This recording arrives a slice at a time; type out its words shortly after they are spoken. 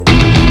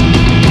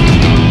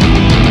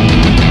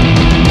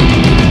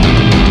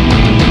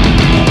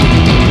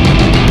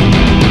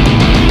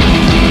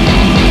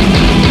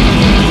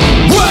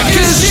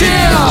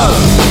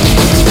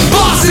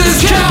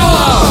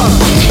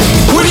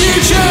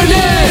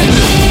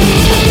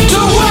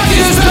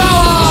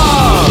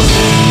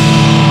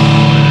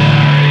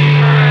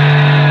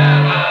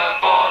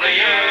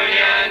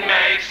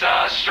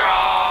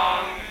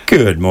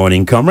Good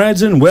morning,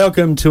 comrades, and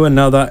welcome to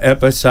another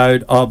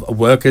episode of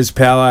Workers'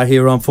 Power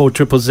here on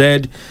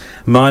 4ZZZ.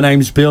 My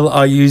name's Bill.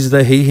 I use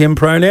the he, him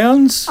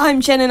pronouns. I'm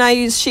Jen and I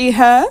use she,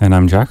 her. And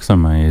I'm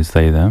Jackson. I use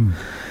they, them.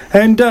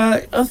 And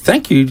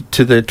thank you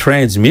to the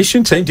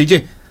transmission team.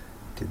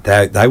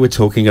 They were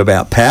talking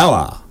about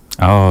power.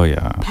 Oh,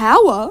 yeah.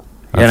 Power?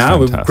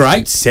 That's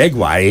great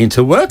segue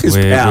into workers'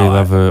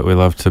 power. We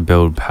love to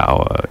build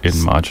power in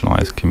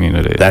marginalised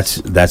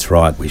communities. That's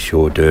right. We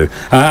sure do.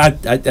 I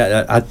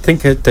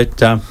think that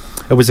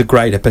it was a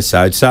great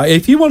episode. So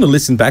if you want to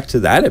listen back to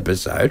that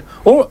episode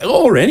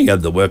or any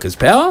of the workers'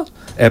 power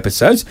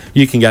episodes,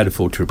 you can go to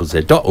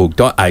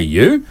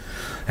 4ZZZ.org.au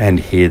and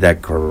hear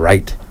that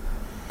great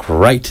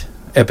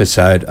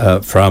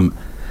episode from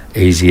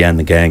Easy and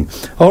the gang.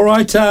 All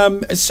right.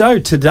 So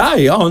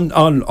today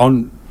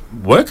on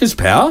workers'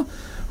 power,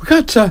 we've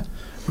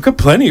got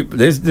plenty.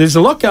 There's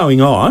a lot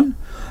going on,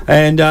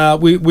 and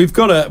we've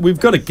got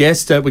a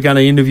guest that we're going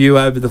to interview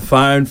over the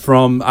phone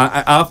from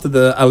after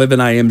the 11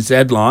 a.m.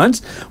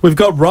 headlines. We've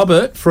got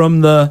Robert from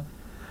the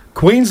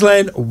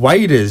Queensland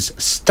Waders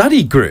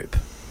Study Group,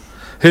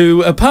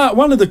 who are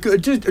one of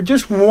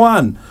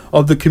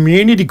the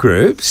community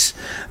groups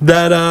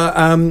that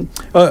are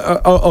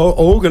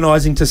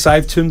organising to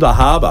save Toondah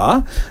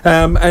Harbour,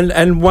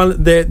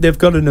 and they've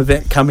got an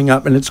event coming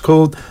up, and it's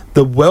called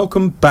the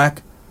Welcome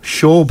Back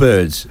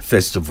Shorebirds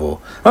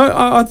Festival.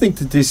 I think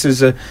that this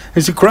is a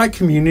great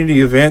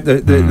community event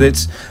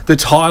that's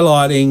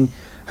highlighting,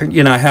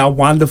 how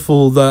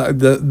wonderful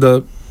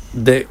the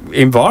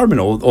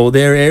environment or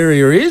their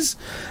area is,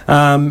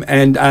 and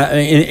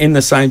in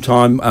the same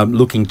time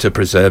looking to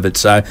preserve it.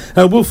 So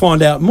we'll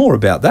find out more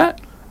about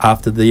that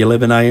after the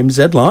 11 a.m.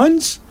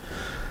 headlines.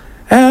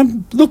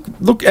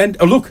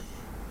 Look.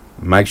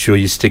 Make sure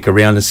you stick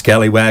around the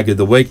Scallywag of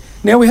the Week.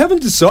 Now, we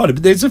haven't decided,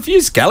 but there's a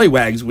few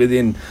Scallywags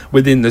within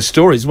the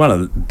stories.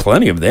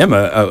 Plenty of them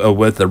are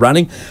worth the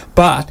running.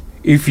 But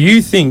if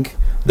you think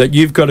that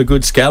you've got a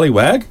good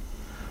Scallywag,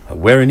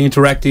 we're an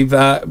interactive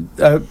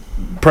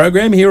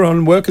program here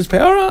on Workers'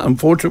 Power on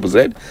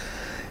 4ZZZ.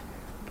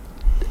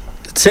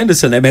 Send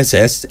us an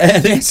SMS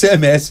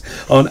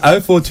on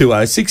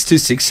 0420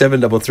 626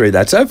 733.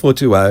 That's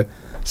 0420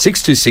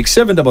 626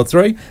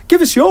 733.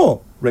 Give us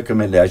your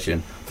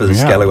recommendation for the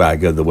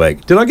Scallywag of the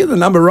Week. Did I get the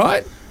number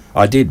right?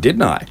 I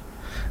didn't I?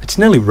 It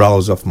nearly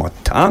rolls off my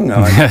tongue.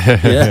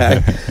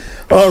 Yeah.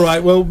 All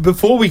right, well,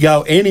 before we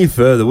go any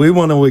further, we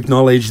want to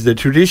acknowledge the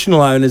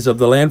traditional owners of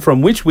the land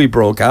from which we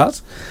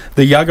broadcast,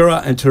 the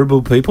Yuggera and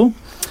Turrbal people.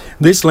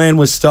 This land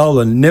was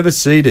stolen, never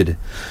ceded.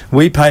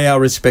 We pay our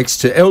respects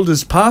to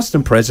elders past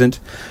and present,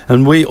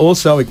 and we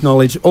also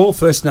acknowledge all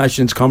First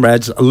Nations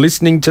comrades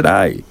listening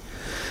today.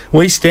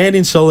 We stand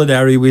in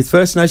solidarity with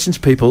First Nations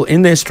people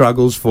in their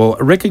struggles for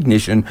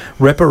recognition,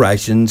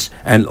 reparations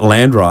and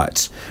land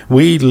rights.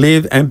 We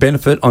live and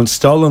benefit on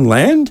stolen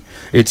land.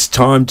 It's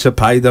time to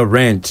pay the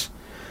rent.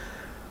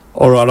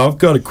 All right, I've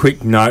got a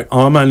quick note.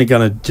 I'm only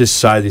going to just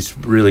say this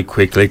really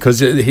quickly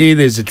because here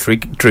there's a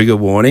trigger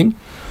warning.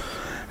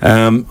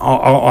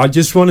 I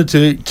just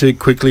wanted to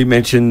quickly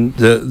mention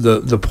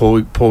the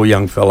poor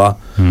young fella,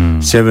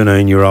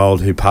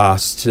 17-year-old who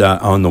passed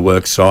on the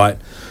work site.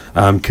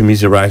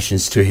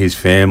 Commiserations to his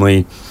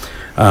family.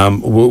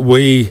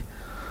 We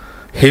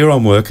here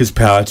on Workers'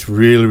 Power, it's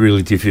really,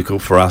 really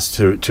difficult for us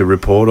to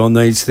report on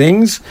these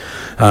things.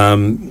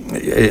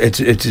 It's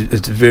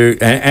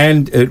very,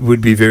 and it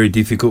would be very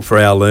difficult for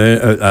our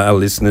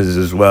listeners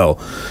as well.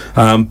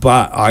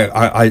 But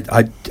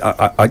I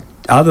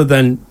other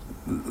than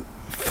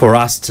for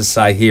us to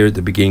say here at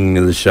the beginning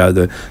of the show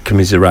the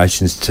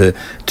commiserations to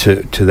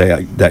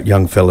that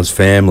young fella's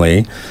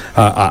family,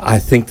 I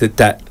think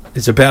that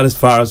is about as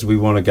far as we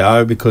want to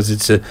go because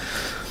it's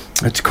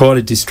quite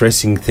a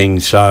distressing thing.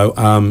 So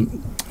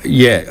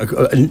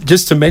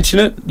just to mention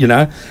it,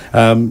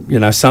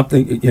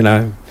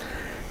 something,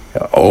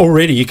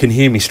 already you can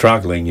hear me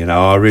struggling.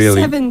 I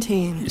really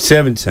 17.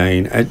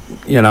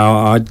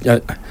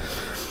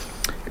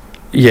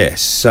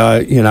 Yes,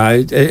 so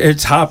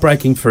it's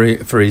heartbreaking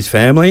for his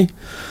family,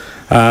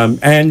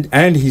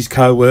 and his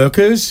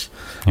co-workers.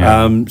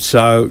 Yeah. And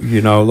to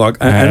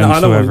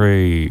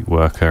every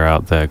worker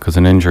out there, because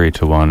an injury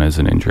to one is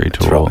an injury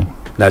to all.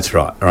 That's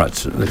right.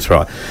 That's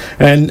right.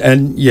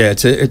 And yeah,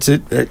 it's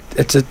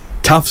a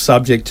tough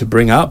subject to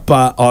bring up,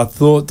 but I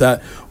thought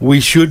that we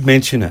should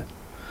mention it.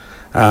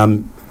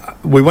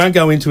 We won't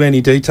go into any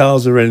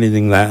details or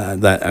anything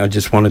that I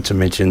just wanted to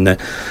mention that,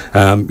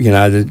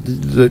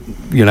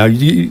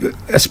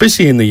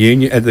 especially in the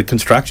union, at the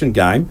construction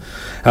game,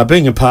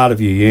 being a part of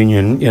your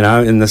union,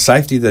 and the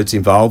safety that's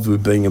involved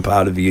with being a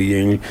part of your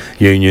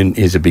union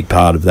is a big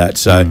part of that.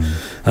 So,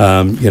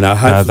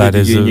 hopefully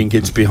the union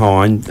gets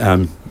behind.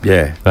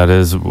 That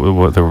is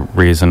the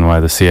reason why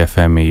the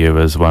CFMEU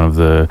is one of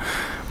the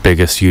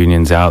biggest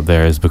unions out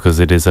there, is because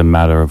it is a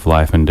matter of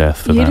life and death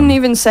for them. You didn't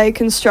even say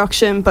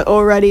construction, but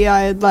already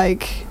I had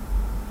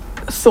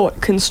thought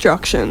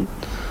construction.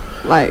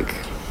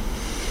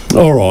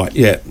 All right,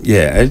 yeah.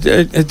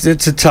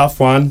 It's a tough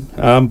one,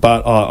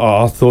 but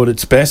I thought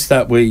it's best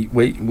that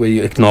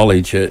we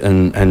acknowledge it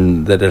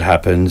and that it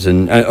happens.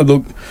 And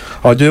look,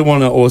 I do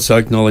want to also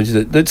acknowledge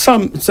that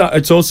some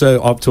it's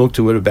also, I've talked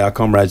to it about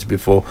comrades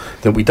before,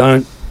 that we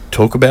don't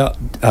talk about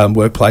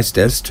workplace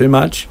deaths too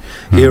much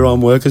here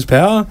on Workers'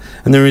 Power,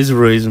 and there is a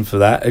reason for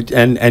that.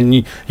 And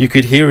you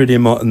could hear it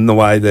in the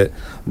way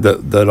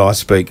that I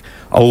speak.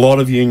 A lot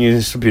of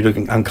unions are a bit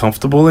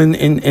uncomfortable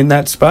in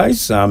that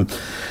space.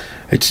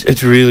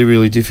 It's really,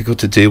 really difficult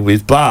to deal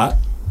with, but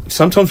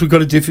sometimes we've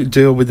got to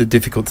deal with the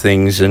difficult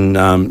things, and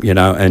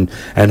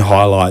and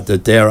highlight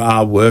that there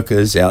are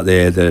workers out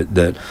there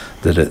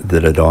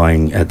that are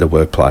dying at the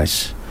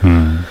workplace.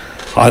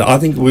 I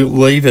think we'll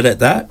leave it at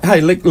that. Hey,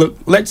 look,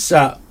 let's.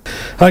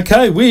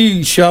 Okay,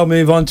 we shall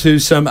move on to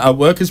some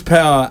Workers'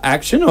 Power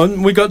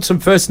action. We got some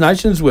First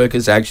Nations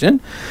workers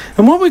action,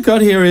 and what we've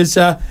got here is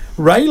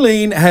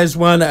Raylene has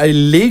won a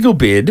legal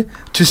bid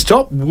to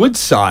stop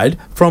Woodside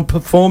from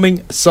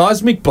performing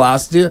seismic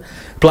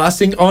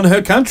blasting on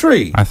her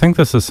country. I think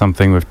this is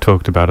something we've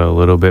talked about a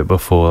little bit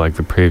before, like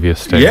the previous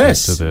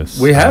stages to this.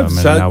 Yes, we have.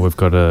 And now we've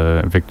got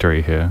a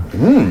victory here.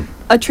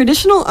 A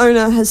traditional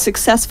owner has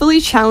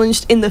successfully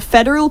challenged in the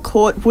federal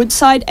court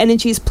Woodside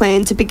Energy's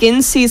plan to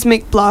begin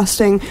seismic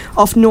blasting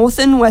off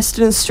northern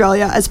Western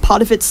Australia as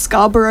part of its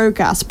Scarborough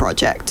gas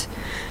project.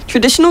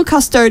 Traditional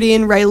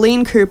custodian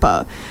Raylene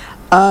Cooper,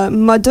 a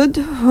Madud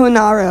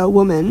Hunara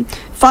woman,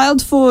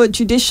 filed for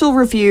judicial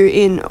review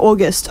in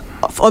August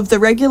of the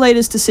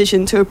regulator's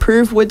decision to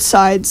approve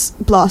Woodside's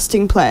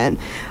blasting plan,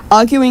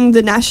 arguing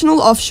the National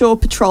Offshore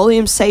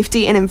Petroleum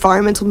Safety and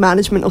Environmental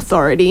Management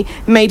Authority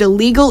made a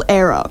legal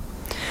error.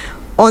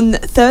 On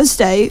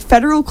Thursday,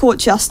 Federal Court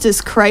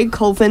Justice Craig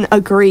Colvin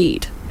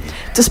agreed.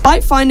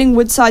 Despite finding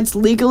Woodside's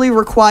legally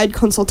required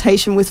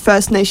consultation with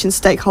First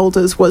Nations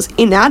stakeholders was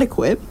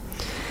inadequate,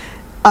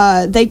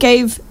 they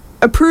gave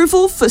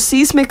approval for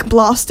seismic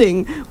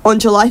blasting on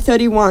July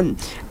 31,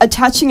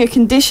 attaching a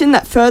condition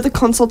that further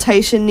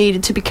consultation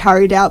needed to be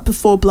carried out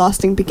before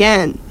blasting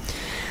began.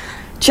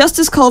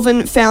 Justice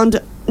Colvin found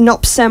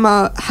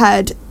NOPSEMA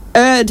had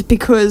erred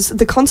because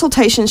the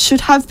consultation should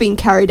have been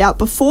carried out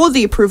before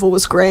the approval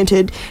was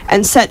granted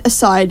and set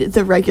aside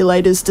the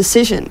regulator's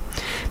decision.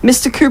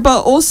 Mr. Cooper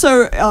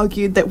also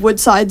argued that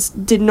Woodside's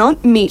did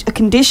not meet a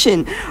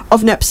condition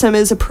of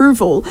NOPSEMA's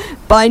approval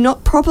by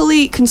not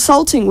properly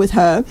consulting with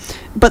her,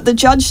 but the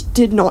judge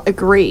did not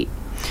agree.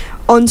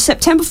 On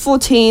September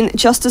 14,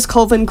 Justice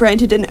Colvin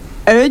granted an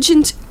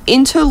urgent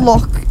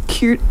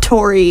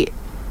interlocutory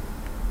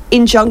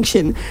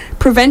injunction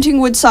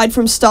preventing Woodside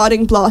from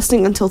starting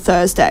blasting until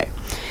Thursday.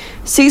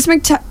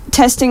 Seismic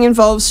testing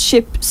involves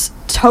ships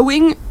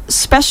towing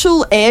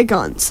special air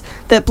guns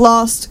that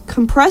blast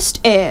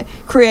compressed air,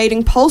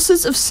 creating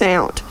pulses of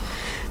sound.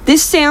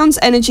 This sound's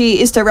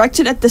energy is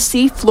directed at the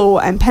sea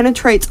floor and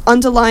penetrates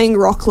underlying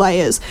rock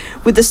layers,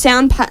 with the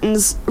sound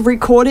patterns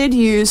recorded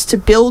used to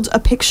build a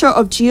picture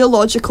of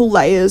geological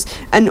layers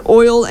and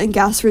oil and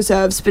gas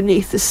reserves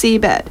beneath the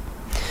seabed.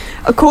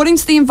 According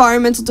to the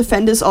Environmental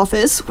Defender's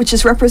Office, which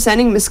is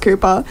representing Ms.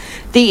 Cooper,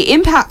 the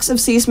impacts of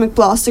seismic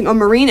blasting on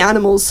marine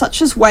animals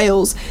such as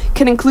whales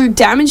can include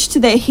damage to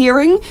their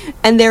hearing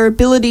and their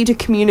ability to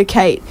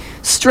communicate,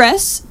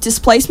 stress,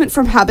 displacement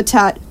from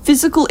habitat,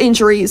 physical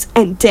injuries,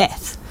 and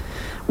death.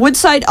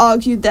 Woodside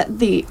argued that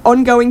the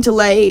ongoing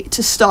delay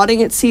to starting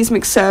its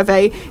seismic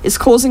survey is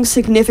causing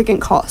significant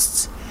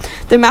costs.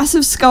 The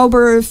massive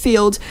Scarborough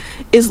field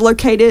is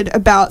located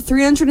about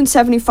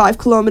 375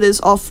 kilometres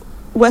off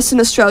Western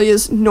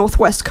Australia's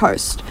northwest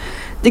coast.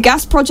 The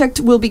gas project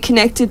will be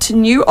connected to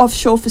new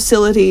offshore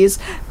facilities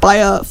by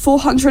a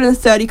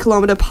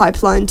 430-kilometre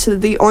pipeline to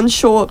the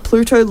onshore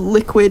Pluto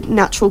liquid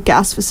natural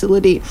gas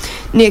facility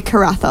near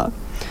Karratha.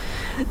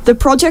 The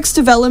project's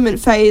development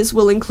phase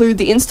will include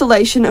the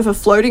installation of a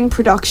floating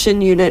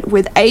production unit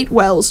with 8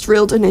 wells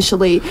drilled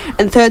initially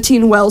and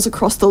 13 wells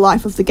across the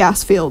life of the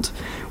gas field.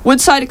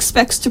 Woodside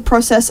expects to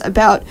process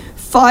about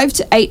 5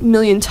 to 8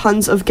 million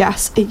tonnes of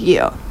gas a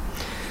year.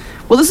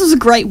 Well, this is a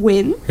great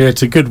win. Yeah,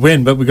 it's a good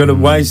win, but we've got a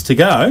ways to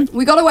go.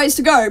 We got a ways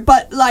to go,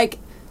 but like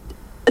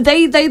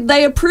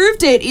they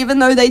approved it even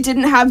though they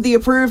didn't have the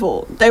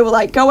approval. They were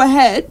like, "Go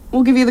ahead,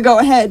 we'll give you the go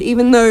ahead,"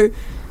 even though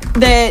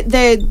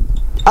their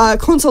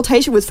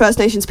consultation with First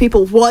Nations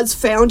people was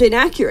found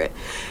inaccurate.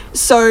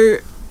 So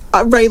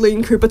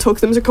Raylene Cooper took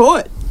them to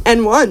court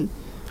and won.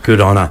 Good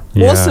on her.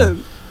 Yeah.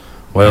 Awesome.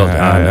 Well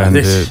done. And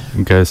it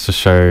goes to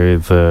show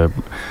the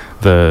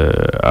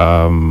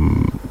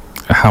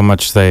how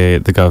much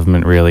the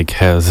government really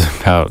cares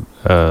about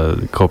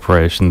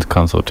corporations'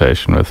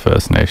 consultation with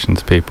First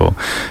Nations people.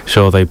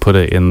 Sure, they put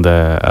it in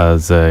there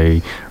as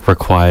a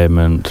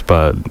requirement,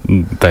 but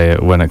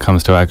when it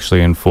comes to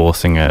actually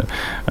enforcing it,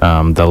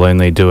 they'll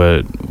only do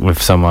it if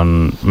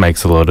someone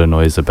makes a lot of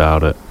noise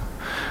about it.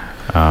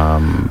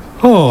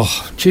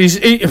 Geez.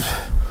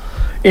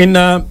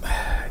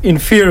 In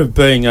fear of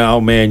being an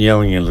old man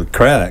yelling at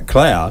a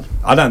cloud,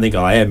 I don't think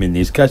I am in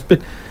this case, but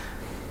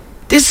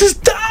this is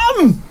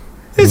dumb!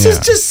 This is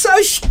just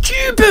so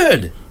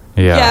stupid.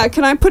 Yeah,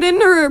 can I put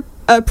in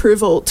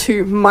approval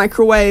to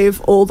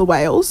microwave all the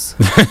whales?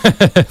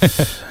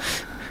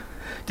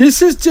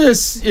 This is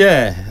just,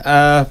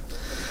 I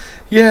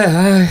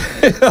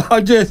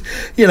just,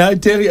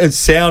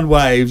 sound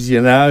waves,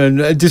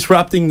 and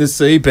disrupting the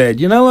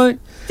seabed, like...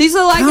 These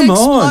are like come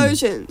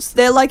explosions. on.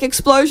 They're like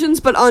explosions,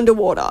 but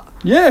underwater.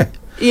 Yeah.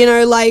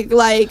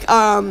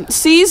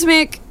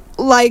 Seismic,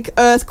 like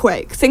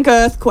earthquake. Think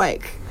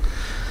earthquake.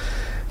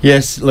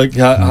 Yes, look,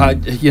 I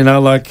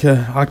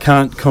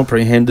can't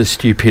comprehend the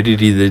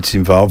stupidity that's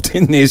involved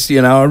in this,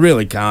 I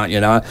really can't,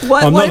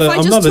 What if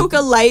I just took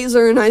a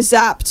laser and I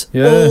zapped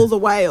all the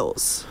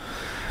whales?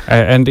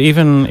 And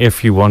even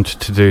if you wanted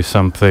to do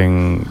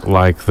something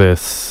like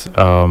this,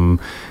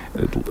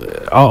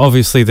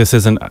 obviously this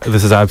is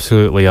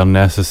absolutely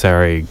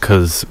unnecessary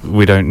because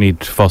we don't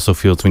need fossil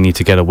fuels. We need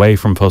to get away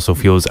from fossil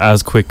fuels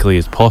as quickly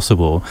as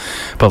possible.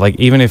 But like,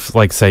 even if,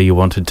 like, say you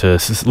wanted to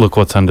look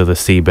what's under the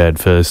seabed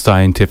for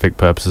scientific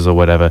purposes or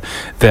whatever,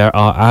 there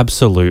are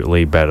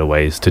absolutely better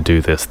ways to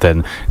do this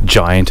than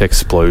giant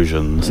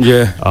explosions.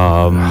 This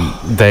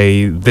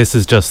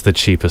is just the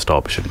cheapest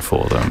option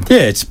for them. Yeah,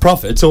 it's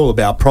profit. It's all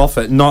about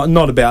profit,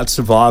 not about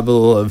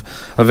survival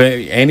of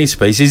any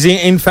species.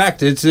 In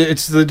fact, it's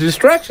the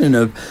destruction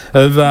of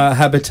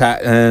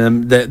habitat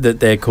that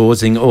they're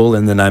causing, all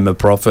in the name of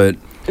profit.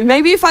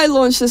 Maybe if I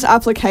launch this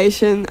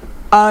application,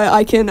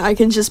 I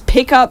can just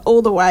pick up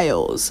all the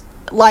whales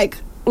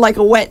like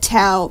a wet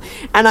towel,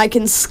 and I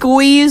can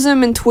squeeze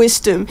them and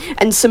twist them,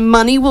 and some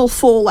money will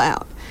fall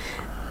out.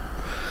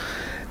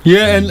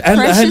 Yeah, and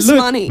precious look,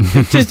 money.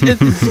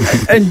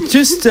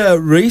 Just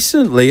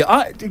recently,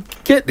 I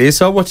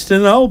watched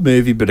an old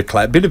movie, but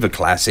a bit of a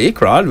classic,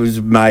 right? It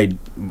was made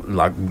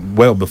like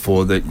well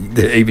before that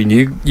even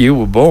you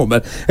were born,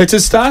 but it's a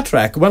Star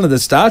Trek, one of the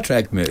Star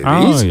Trek movies.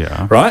 Oh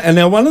yeah, right. And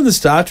now one of the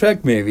Star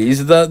Trek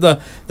movies,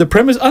 the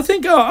premise, I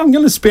think I'm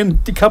going to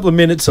spend a couple of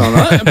minutes on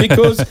it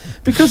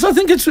because I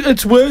think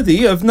it's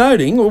worthy of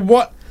noting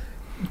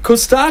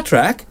because Star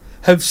Trek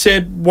have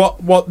said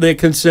what they're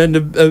concerned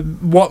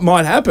of what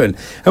might happen,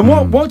 and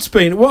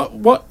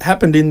what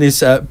happened in this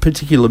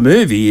particular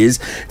movie is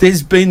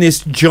there's been this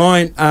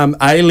giant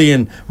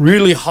alien,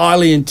 really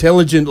highly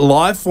intelligent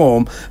life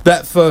form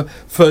that for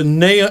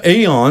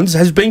eons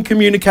has been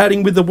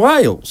communicating with the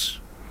whales.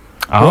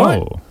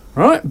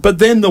 Right, but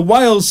then the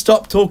whales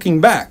stopped talking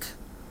back,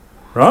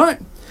 right,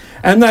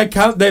 and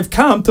they've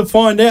come to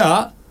find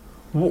out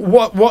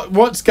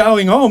what's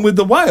going on with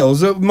the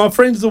whales. My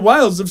friends the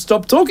whales have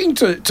stopped talking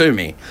to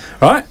me,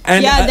 right?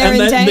 And they're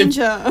in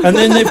danger. And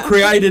then they've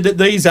created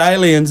these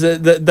aliens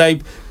that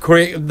they've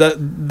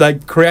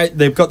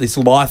got this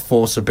life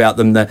force about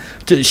them that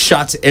just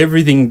shuts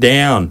everything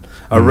down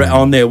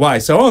on their way.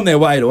 So on their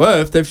way to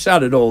Earth, they've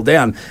shut it all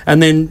down,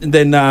 and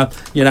then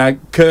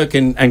Kirk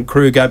and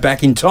crew go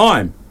back in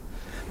time.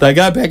 They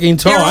go back in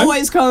time. They're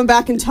always going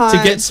back in time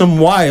to get some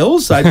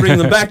whales. They bring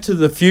them back to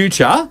the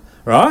future.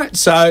 Right,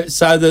 so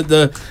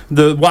that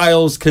the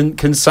whales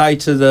can say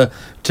to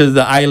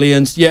the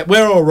aliens, yeah,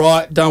 we're all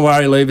right, don't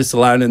worry, leave us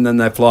alone, and then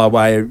they fly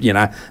away.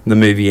 And the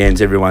movie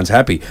ends, everyone's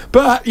happy.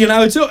 But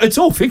it's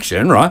all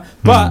fiction, right?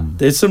 But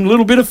there's some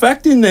little bit of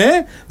fact in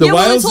there. The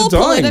whales it's all are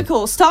dying.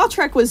 Political. Star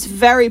Trek was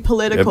very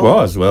political. It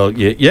was. Well,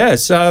 yeah.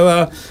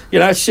 So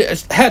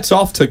hats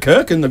off to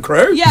Kirk and the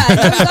crew. Yeah,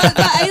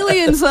 the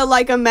aliens are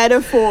like a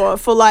metaphor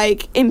for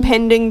like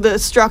impending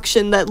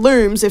destruction that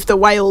looms if the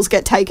whales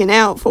get taken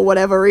out for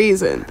whatever reason.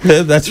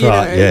 Yeah, that's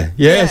right.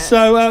 Yeah.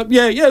 So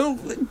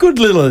good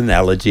little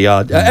analogy.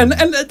 And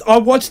I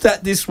watched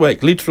that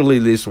literally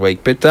this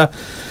week. But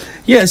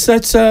yes,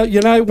 that's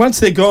once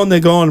they're gone, they're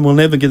gone. We'll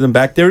never get them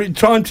back.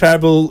 Time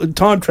travel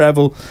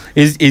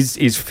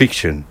is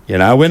fiction.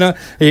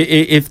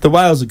 If the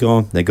whales are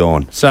gone, they're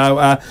gone.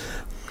 So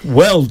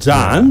well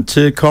done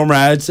to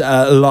comrades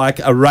like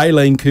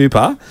Raylene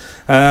Cooper,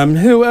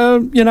 who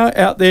are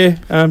out there.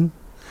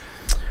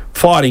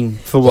 Fighting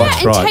for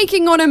what's right. And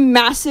taking on a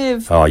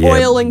massive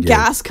oil and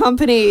gas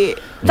company.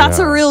 That's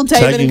a real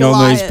David taking and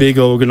Goliath. On these big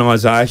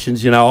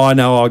organisations. I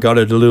know I got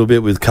it a little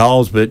bit with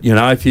Coles, but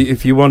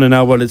if you want to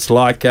know what it's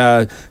like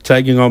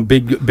taking on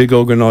big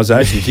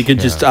organisations, you can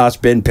just ask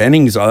Ben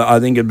Pennings. I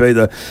think it'd be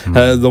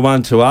the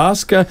one to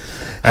ask.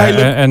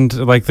 And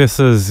this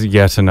is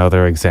yet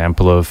another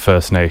example of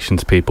First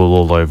Nations people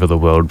all over the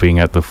world being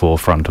at the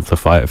forefront of the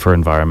fight for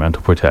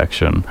environmental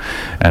protection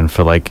and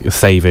for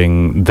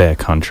saving their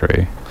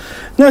country.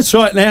 That's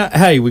right. Now,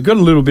 hey, we've got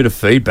a little bit of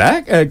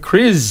feedback.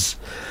 Chris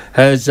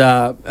has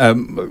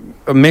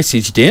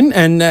messaged in,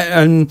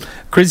 and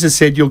Chris has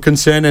said your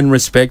concern and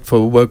respect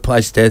for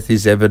workplace death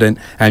is evident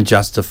and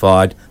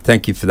justified.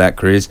 Thank you for that,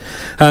 Chris.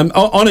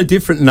 On a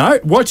different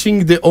note,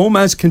 watching the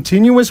almost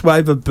continuous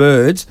wave of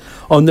birds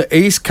on the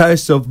east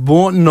coast of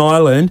Moreton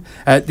Island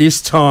at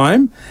this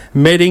time,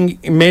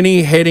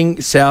 many heading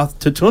south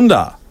to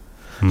Toondah.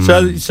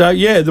 So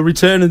the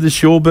return of the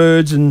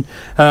shorebirds, and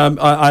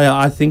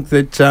I think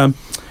that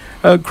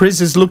Chris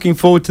is looking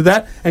forward to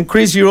that. And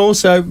Chris, you'll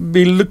also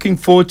be looking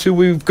forward to,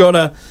 we've got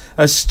a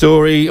a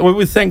story,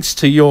 with thanks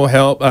to your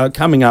help,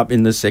 coming up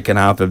in the second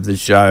half of the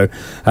show,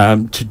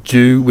 to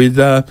do with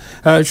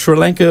Sri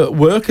Lanka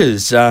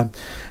workers.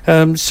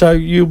 So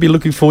you'll be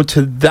looking forward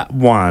to that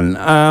one.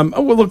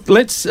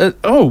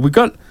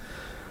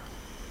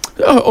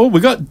 We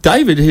got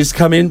David who's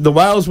come in. The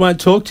whales won't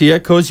talk to you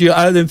because you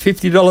owe them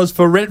 $50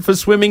 for rent for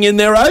swimming in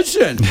their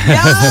ocean.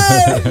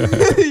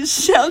 Yo!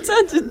 Shout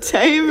out to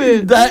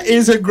David. That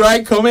is a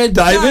great comment,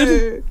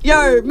 David.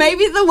 Yo,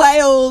 maybe the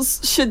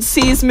whales should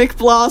seismic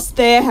blast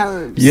their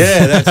homes.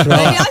 Yeah, that's right.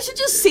 Maybe I should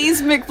just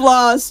seismic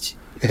blast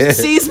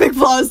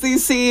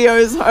these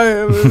CEOs'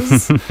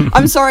 homes.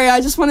 I'm sorry,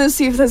 I just want to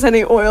see if there's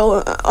any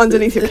oil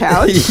underneath your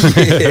couch.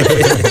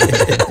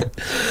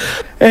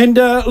 And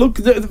look,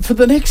 for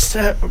the next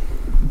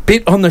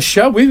bit on the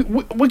show, we're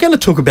going to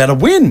talk about a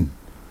win.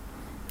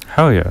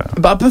 Hell yeah.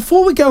 But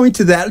before we go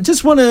into that, I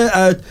just want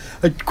to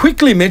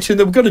quickly mention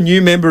that we've got a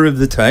new member of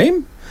the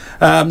team.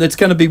 That's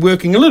going to be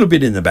working a little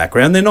bit in the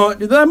background. They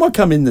might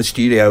come in the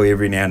studio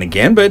every now and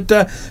again, but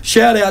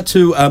shout out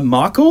to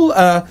Michael,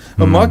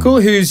 Michael,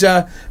 who's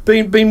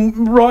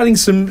been writing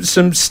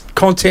some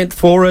content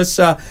for us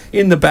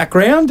in the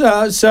background.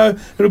 So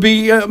it'll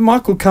be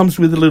Michael comes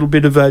with a little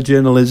bit of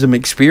journalism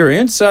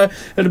experience, so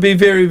it'll be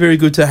very, very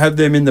good to have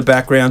them in the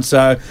background.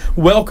 So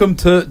welcome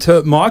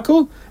to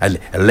Michael, and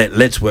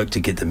let's work to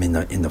get them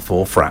in the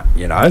forefront.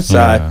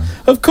 So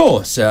of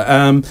course,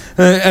 and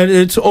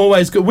it's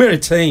always good. We're a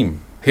team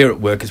here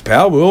at Workers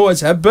Power. We always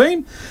have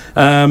been.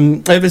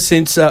 Ever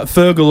since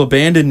Fergal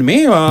abandoned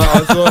me, I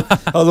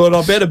thought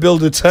I better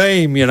build a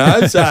team,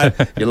 So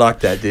you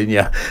liked that, didn't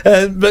you?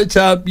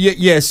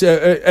 Yes,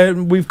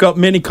 and we've got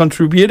many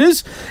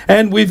contributors,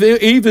 and we've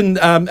even,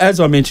 as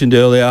I mentioned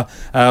earlier,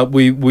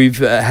 we've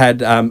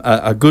had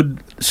a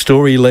good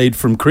story lead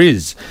from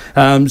Chris.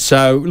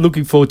 So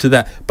looking forward to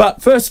that.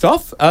 But first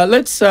off,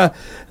 let's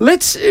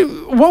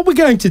what we're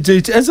going to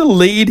do as a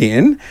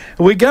lead-in,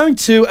 we're going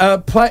to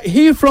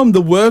hear from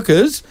the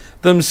workers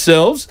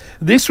themselves.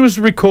 This was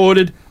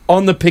recorded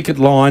on the picket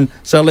line,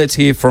 so let's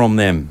hear from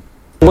them.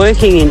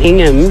 Working in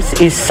Ingham's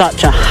is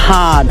such a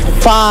hard,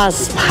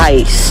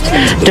 fast-paced,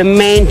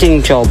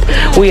 demanding job.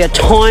 We are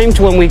timed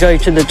when we go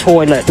to the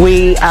toilet.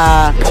 We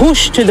are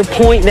pushed to the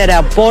point that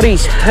our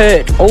bodies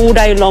hurt all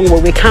day long,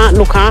 where we can't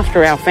look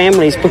after our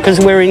families because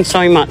we're in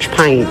so much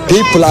pain.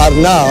 People are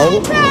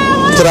now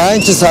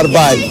trying to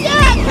survive.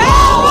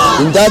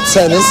 In that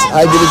sense,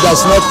 I believe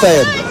that's not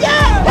fair.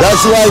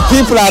 That's why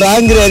people are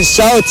angry and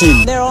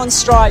shouting. They're on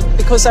strike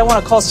because they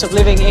want a cost of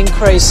living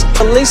increase.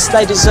 The least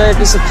they deserve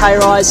is a pay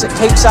rise that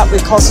keeps up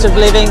with cost of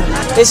living.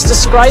 It's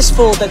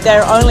disgraceful that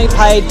they're only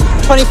paid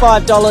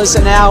 $25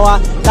 an hour.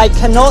 They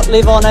cannot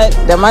live on it.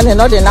 The money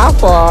not enough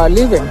for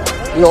living.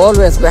 You're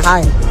always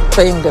behind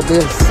paying the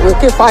bills. We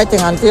keep fighting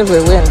until we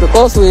win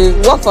because we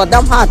work for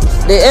them hard.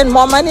 They earn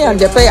more money and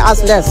they pay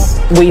us less.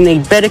 We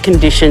need better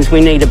conditions.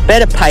 We need a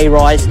better pay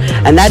rise,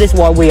 and that is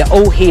why we are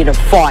all here to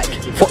fight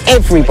for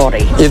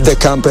everybody. If the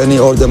company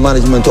or the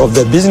management of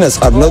the business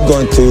are not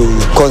going to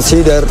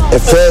consider a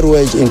fair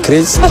wage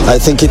increase, I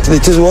think it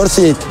is worth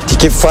it to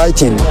keep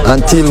fighting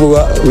until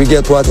we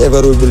get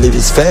whatever we believe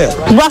is fair.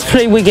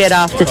 Roughly we get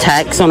after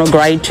tax on a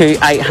grade 2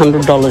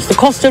 $800. The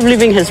cost of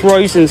living has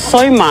risen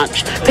so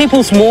much.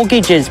 People's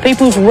mortgages,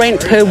 people's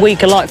rent per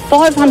week are like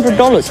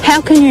 $500.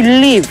 How can you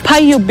live,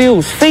 pay your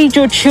bills, feed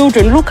your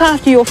children, look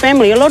after your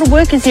family? A lot of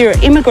workers here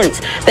are immigrants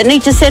that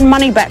need to send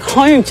money back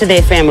home to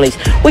their families.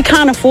 We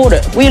can't afford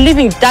it. We're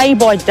living day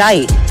by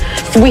day.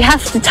 So we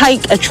have to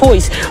take a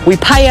choice. We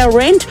pay our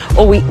rent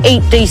or we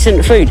eat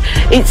decent food.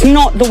 It's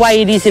not the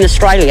way it is in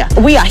Australia.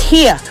 We are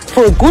here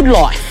for a good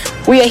life.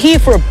 We are here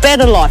for a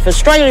better life.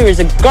 Australia is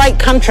a great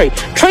country.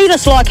 Treat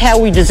us like how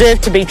we deserve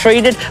to be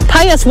treated.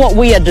 Pay us what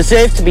we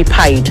deserve to be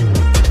paid.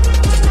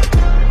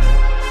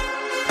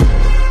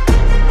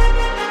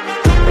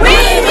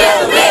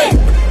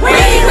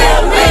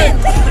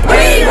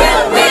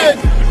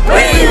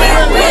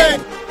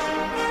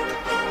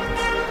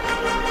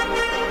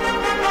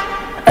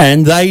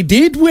 And they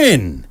did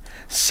win.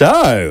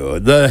 So,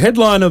 the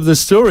headline of the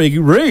story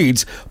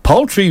reads,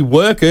 poultry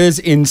workers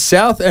in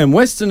South and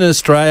Western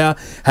Australia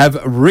have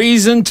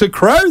reason to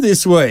crow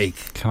this week.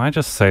 Can I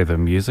just say the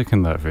music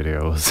in that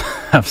video was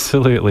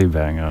absolutely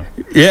banger.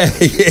 Yeah.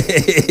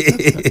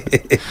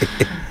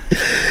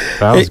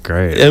 That was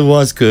great. It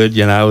was good,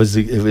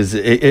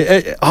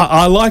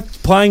 I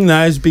liked playing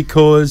those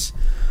because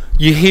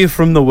you hear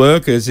from the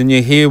workers and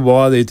you hear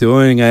why they're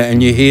doing it,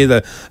 and you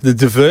hear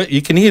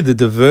you can hear the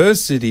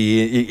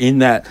diversity in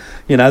that.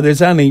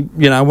 There's only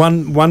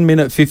 1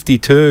 minute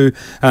 52,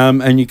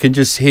 and you can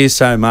just hear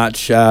so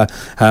much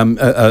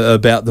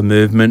about the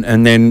movement,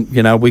 and then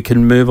we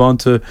can move on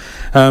to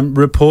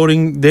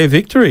reporting their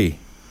victory.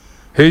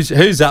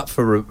 Who's up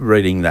for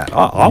reading that?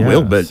 I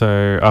will, but...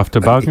 So, after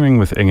bargaining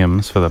with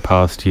Ingham's for the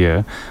past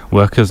year,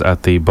 workers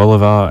at the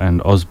Bolivar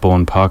and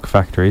Osborne Park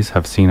factories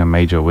have seen a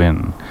major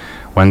win.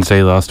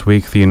 Wednesday last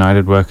week, the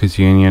United Workers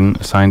Union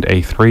signed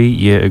a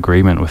 3-year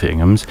agreement with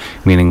Ingham's,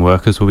 meaning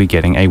workers will be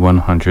getting a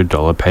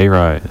 $100 pay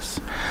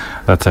rise.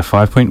 That's a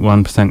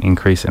 5.1%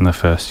 increase in the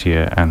first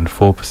year and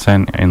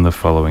 4% in the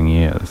following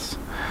years.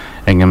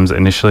 Ingham's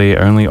initially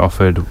only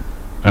offered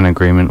an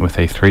agreement with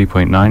a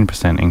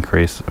 3.9%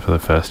 increase for the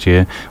first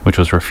year, which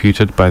was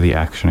refuted by the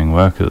actioning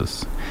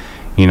workers.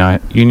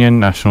 Union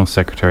National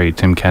Secretary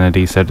Tim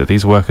Kennedy said that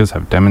these workers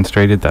have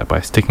demonstrated that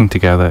by sticking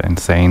together and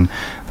saying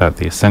that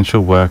the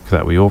essential work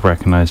that we all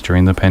recognised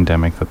during the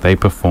pandemic that they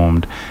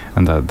performed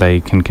and that they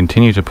can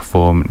continue to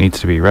perform needs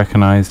to be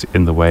recognised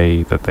in the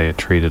way that they are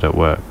treated at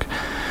work.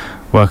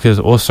 Workers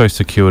also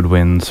secured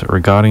wins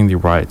regarding the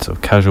rights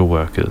of casual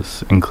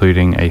workers,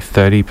 including a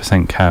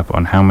 30% cap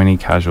on how many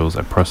casuals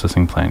a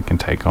processing plant can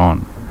take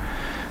on.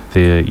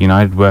 The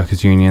United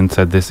Workers Union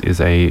said this is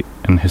a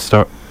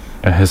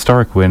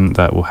historic win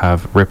that will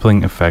have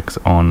rippling effects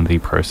on the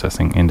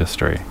processing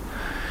industry.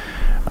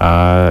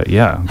 Hell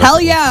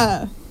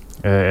yeah!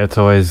 It's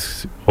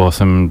always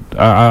awesome.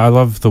 I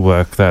love the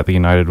work that the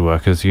United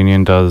Workers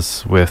Union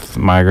does with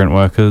migrant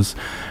workers,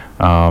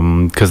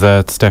 because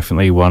that's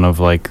definitely one of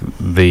like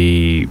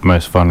the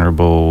most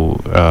vulnerable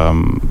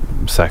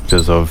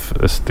sectors of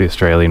the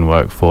Australian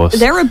workforce.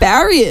 There are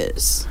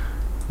barriers.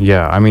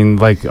 Yeah, I mean,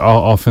 like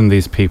often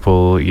these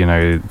people,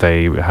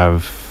 they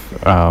have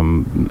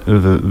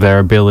their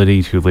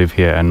ability to live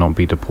here and not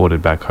be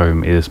deported back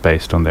home is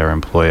based on their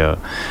employer,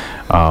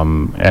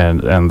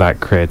 and that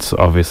creates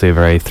obviously a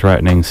very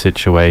threatening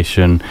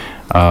situation,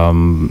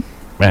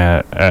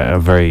 a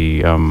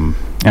very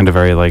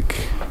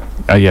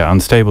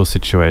unstable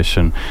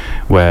situation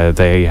where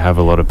they have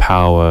a lot of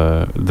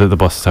power. The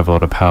bosses have a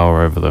lot of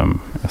power over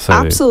them. So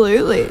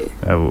absolutely,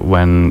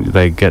 when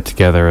they get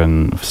together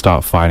and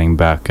start fighting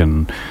back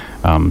and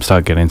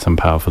start getting some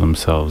power for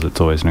themselves, it's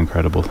always an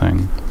incredible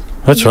thing.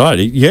 That's right.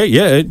 Yeah.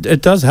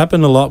 It does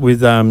happen a lot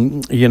with,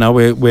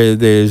 where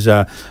there's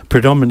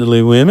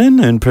predominantly women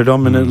and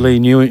predominantly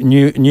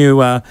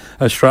new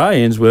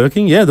Australians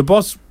working. Yeah, the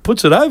boss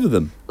puts it over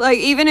them. Like,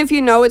 even if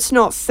you know it's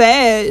not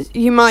fair,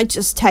 you might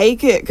just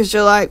take it because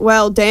you're like,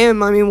 well,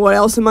 damn, I mean, what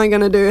else am I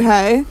going to do,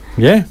 hey?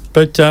 Yeah,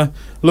 but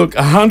look,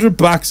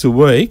 $100 a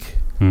week,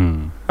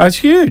 that's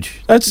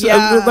huge. That's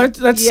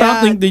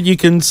something that you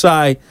can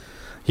say,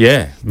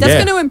 yeah. That's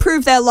going to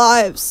improve their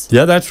lives.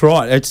 Yeah, that's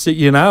right. It's, like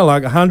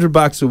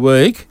 $100 a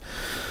week,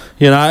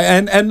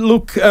 and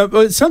look,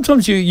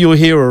 sometimes you'll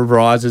hear of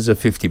rises of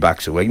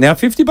 $50 a week. Now,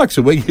 $50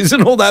 a week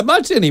isn't all that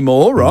much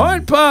anymore,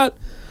 right? But,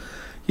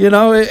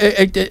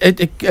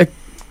 it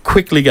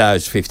quickly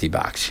goes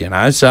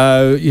 $50,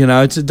 so,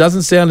 it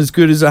doesn't sound as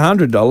good as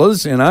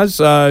 $100,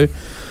 so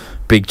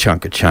big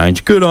chunk of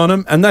change. Good on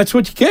them, and that's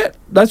what you get.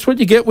 That's what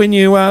you get when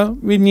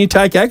you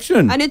take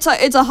action. And it's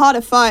a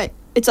harder fight.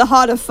 It's a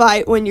harder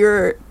fight when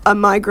you're a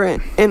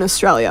migrant in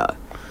Australia.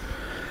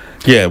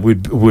 Yeah,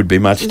 would be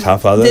much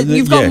tougher.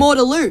 You've got more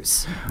to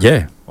lose.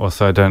 Yeah.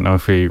 Also, I don't know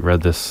if we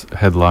read this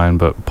headline,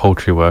 but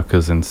poultry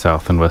workers in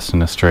South and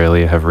Western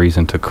Australia have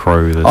reason to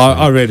crow.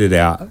 I read it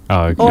out.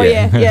 Oh, okay. Oh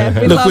yeah.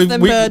 We love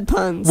them bird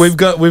puns. We've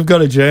got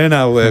a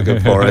journo working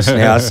for us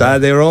now, so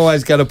they're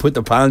always going to put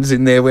the puns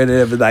in there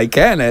whenever they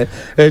can.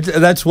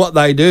 That's what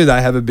they do.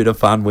 They have a bit of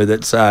fun with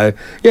it. So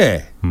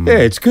yeah. Yeah,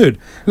 it's good.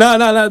 No.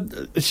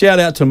 Shout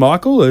out to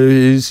Michael,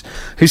 who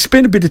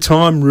spent a bit of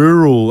time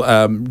rural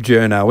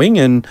journoing,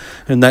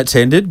 and that's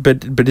ended,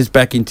 but is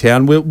back in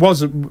town.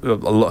 Was a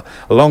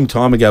long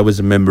time ago was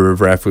a member of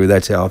RAFU.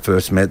 That's how I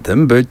first met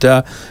them. But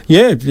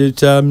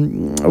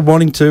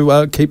wanting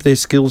to keep their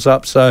skills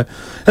up. So,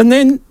 and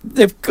then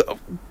they've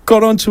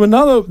got on to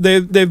another.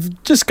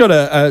 They've just got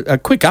a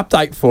quick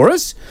update for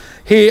us.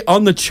 Here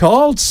on the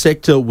child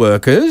sector,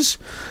 workers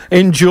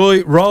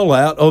enjoy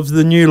rollout of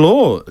the new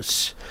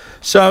laws.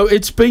 So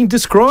it's been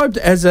described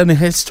as an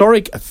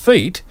historic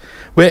feat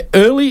where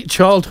early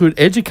childhood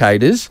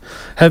educators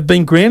have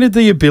been granted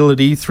the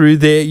ability through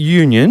their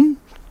union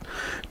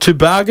to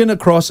bargain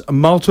across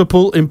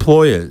multiple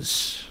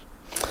employers.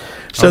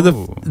 So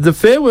the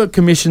Fair Work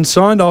Commission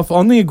signed off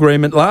on the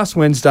agreement last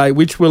Wednesday,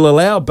 which will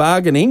allow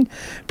bargaining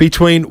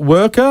between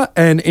worker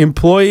and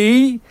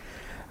employee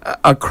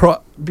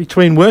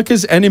between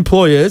workers and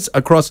employers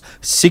across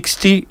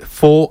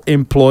 64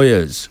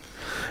 employers.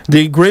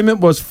 The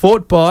agreement was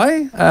fought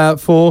by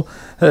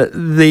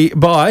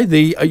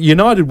the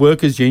United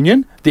Workers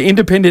Union, the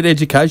Independent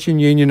Education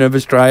Union of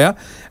Australia,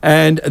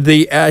 and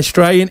the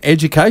Australian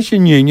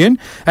Education Union,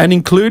 and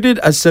included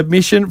a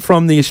submission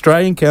from the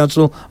Australian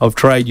Council of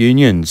Trade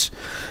Unions.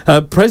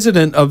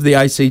 President of the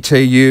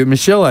ACTU,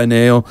 Michelle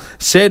O'Neill,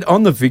 said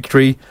on the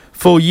victory,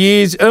 "For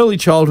years, early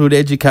childhood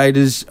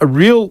educators'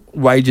 real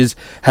wages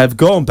have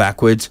gone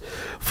backwards,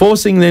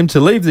 forcing them to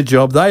leave the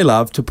job they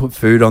love to put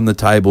food on the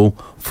table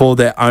for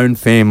their own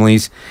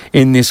families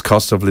in this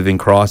cost of living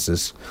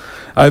crisis."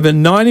 Over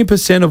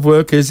 90% of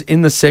workers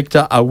in the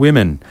sector are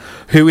women,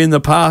 who in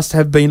the past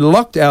have been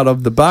locked out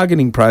of the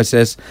bargaining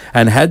process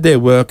and had their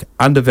work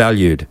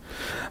undervalued.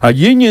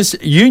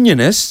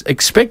 Unionists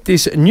expect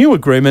this new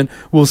agreement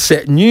will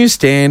set new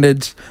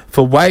standards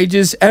for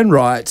wages and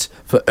rights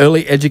for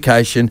early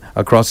education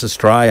across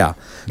Australia.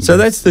 So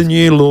that's the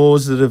new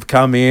laws that have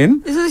come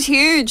in. This is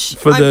huge.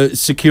 For the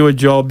secure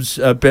jobs,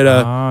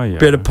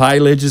 better pay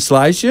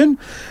legislation,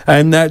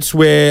 and that's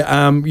where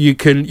you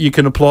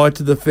can apply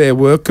to the Fair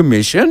Work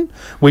Commission,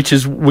 which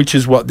is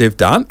what they've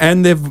done,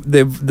 and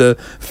the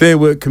Fair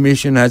Work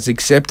Commission has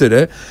accepted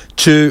it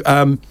to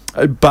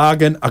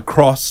bargain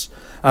across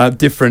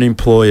different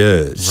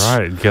employers.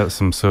 Right, get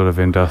some sort of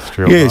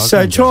industrial. Yeah,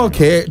 so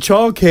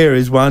childcare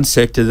is one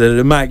sector that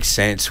it makes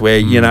sense where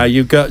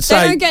you've got.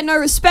 They don't get no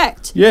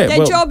respect. Yeah,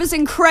 their job is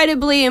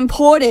incredibly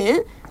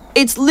important.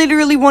 It's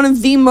literally one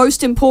of the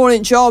most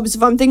important jobs.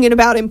 If I'm thinking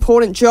about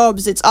important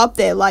jobs, it's up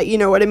there. Like, you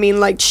know what I mean?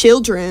 Like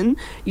children.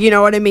 You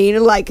know what I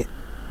mean? Like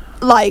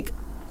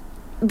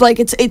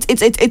it's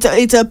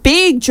a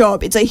big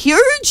job. It's a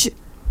huge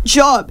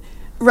job.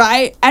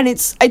 Right, and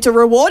it's a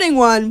rewarding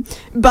one,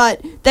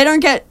 but they don't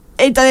get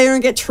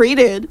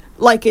treated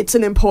like it's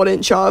an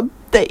important job.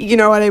 That, you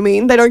know what I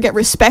mean? They don't get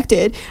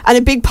respected, and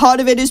a big part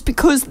of it is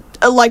because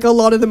like a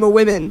lot of them are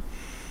women.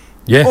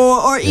 Yeah.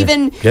 Or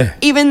even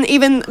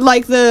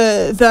like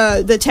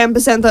the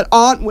 10% that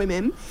aren't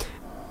women,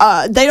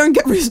 they don't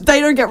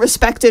get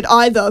respected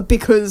either,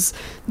 because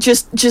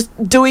just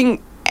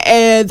doing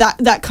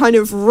that kind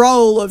of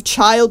role of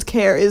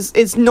childcare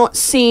is not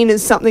seen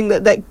as something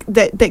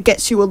that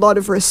gets you a lot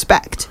of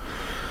respect.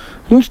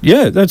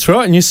 Yeah, that's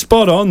right, and you're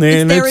spot on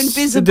there. They're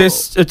invisible.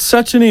 It's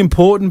such an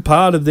important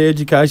part of the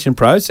education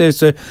process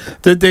that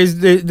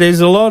there's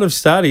a lot of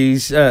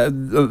studies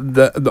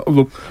that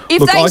look. I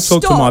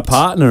talked to my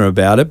partner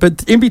about it,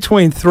 but in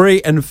between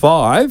 3 and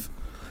 5,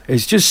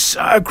 it's just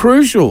so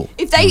crucial.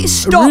 If they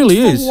stopped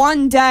for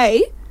one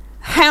day,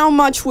 how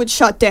much would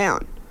shut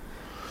down?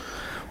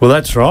 Well,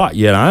 that's right,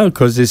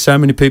 because there's so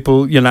many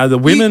people, the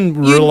women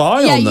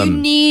rely on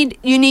them.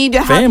 You need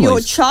to have your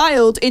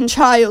child in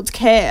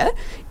childcare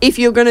if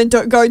you're going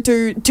to go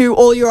do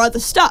all your other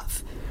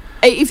stuff.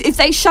 If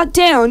they shut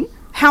down,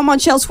 how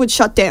much else would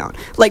shut down?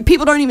 Like,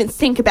 people don't even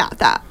think about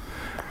that.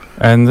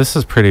 And this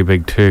is pretty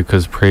big too,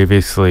 because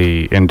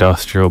previously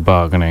industrial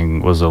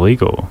bargaining was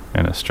illegal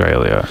in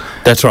Australia.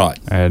 That's right.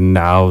 And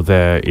now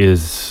there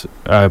is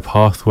a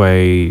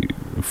pathway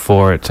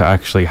for it to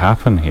actually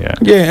happen here.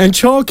 Yeah, and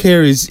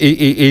childcare is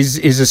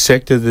a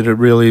sector that it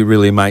really,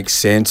 really makes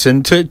sense.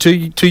 And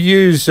to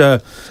use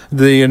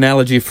the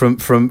analogy from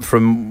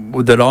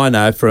that I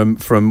know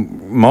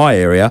from my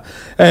area,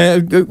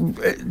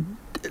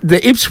 the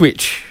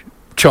Ipswich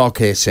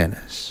childcare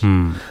centres.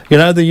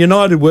 The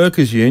United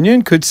Workers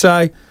Union could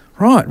say,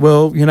 right,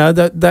 well,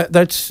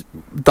 that's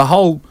the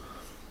whole.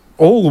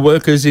 All the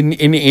workers in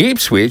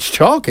Ipswich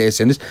childcare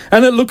centres,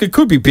 and it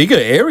could be bigger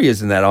areas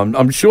than that.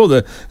 I'm sure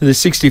the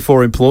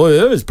 64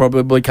 employers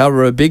probably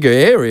cover a bigger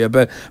area,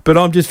 but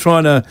I'm just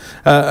trying to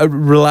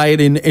relay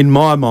it in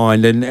my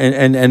mind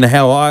and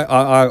how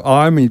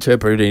I'm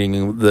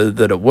interpreting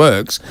that it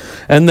works,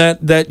 and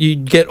that you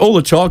get all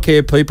the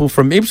childcare people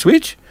from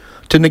Ipswich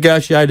to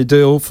negotiate a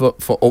deal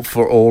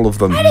for all of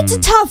them. And it's a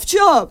tough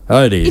job.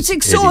 Oh, it is. It's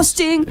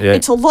exhausting. Yeah.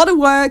 It's a lot of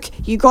work.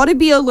 You got to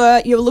be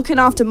alert. You're looking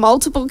after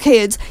multiple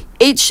kids.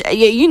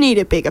 You need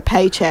a bigger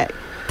paycheck.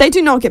 They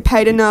do not get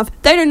paid enough.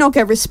 They do not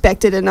get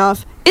respected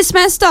enough. It's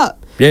messed up.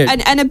 Yeah.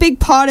 And a big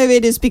part of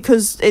it is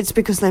because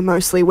they're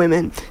mostly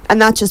women, and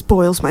that just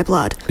boils my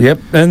blood. Yep.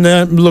 And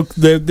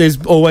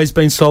there's always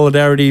been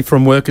solidarity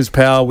from Workers'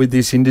 Power with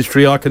this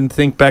industry. I can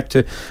think back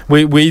to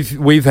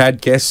we've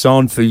had guests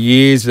on for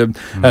years, and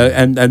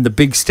the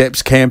Big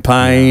Steps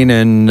campaign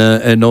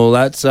and all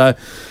that. So.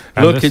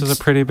 And this is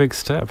a pretty big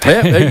step.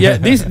 Yeah.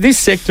 This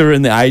sector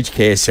and the aged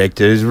care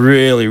sector is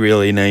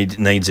really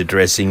needs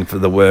addressing for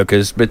the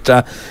workers. But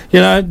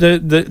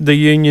the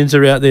unions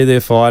are out there, they're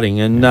fighting,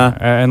 and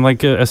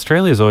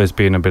Australia's always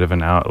been a bit of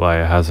an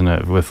outlier, hasn't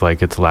it, with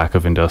its lack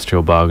of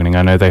industrial bargaining.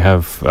 I know they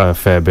have a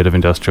fair bit of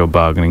industrial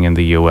bargaining in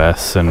the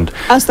US, and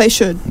as they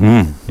should.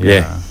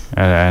 Yeah.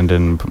 And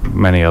in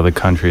many other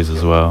countries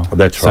as well.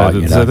 That's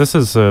right. So this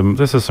is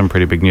some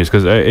pretty big news,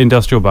 because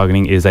industrial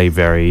bargaining is a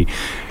very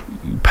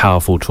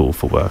powerful tool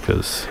for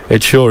workers.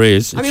 It sure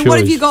is. I mean, what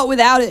have you got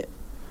without it?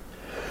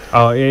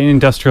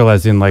 Industrial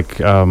as in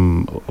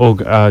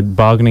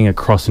bargaining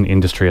across an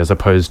industry as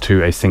opposed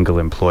to a single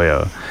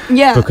employer.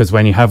 Yeah. Because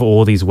when you have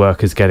all these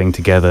workers getting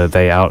together,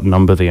 they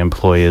outnumber the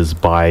employers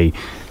by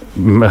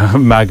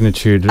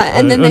magnitude,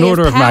 an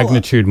order of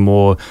magnitude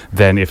more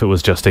than if it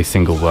was just a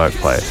single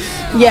workplace.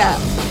 Yeah.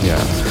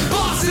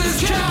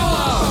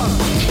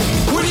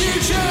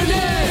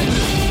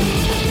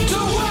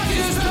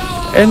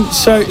 And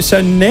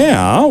so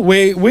now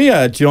we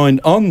are joined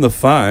on the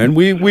phone.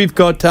 We've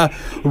got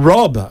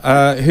Rob,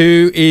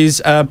 who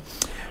is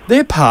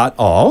they're part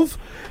of.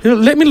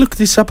 Let me look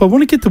this up. I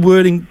want to get the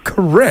wording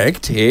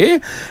correct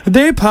here.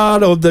 They're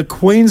part of the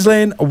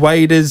Queensland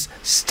Waiters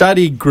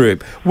Study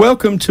Group.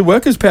 Welcome to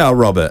Workers' Power,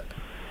 Robert.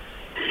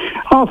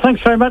 Oh,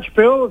 thanks very much,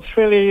 Bill. It's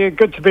really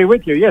good to be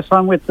with you. Yes,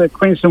 I'm with the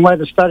Queensland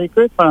Waiter Study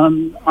Group.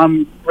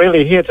 I'm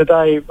really here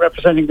today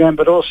representing them,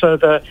 but also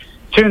the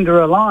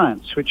Toondah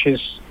Alliance, which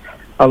is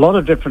a lot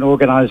of different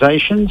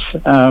organisations,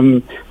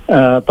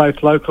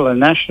 both local and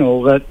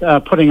national, that are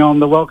putting on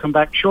the Welcome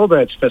Back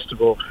Shorebirds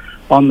Festival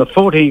on the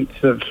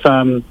 14th of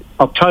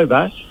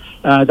October.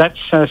 That's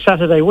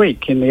Saturday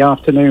week in the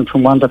afternoon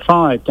from 1 to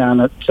 5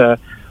 down at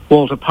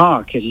Walter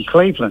Park in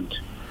Cleveland.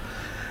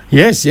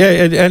 Yes, yeah,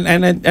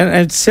 and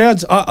it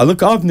sounds.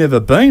 Look, I've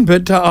never been,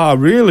 but I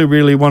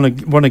really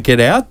want to get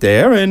out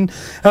there. And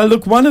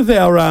look, one of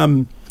our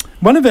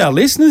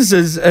listeners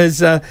has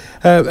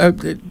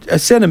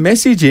sent a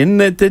message in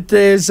that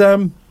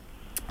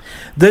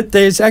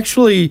there's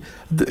actually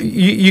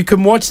you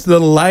can watch the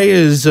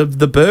layers of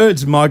the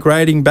birds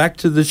migrating back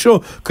to the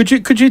shore.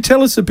 Could you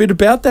tell us a bit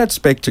about that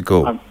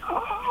spectacle?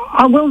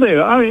 I will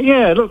do.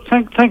 Yeah. Look,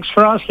 thanks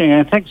for asking,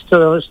 and thanks to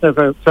the listener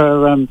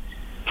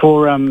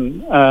for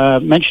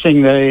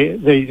mentioning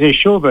the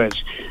shorebirds.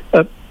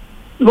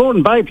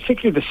 Moreton Bay,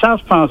 particularly the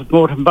south part of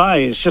Moreton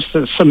Bay, is just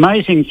this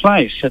amazing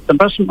place. At the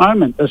present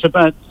moment, there's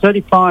about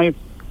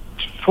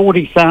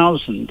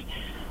 40,000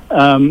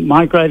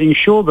 migrating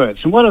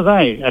shorebirds. And what are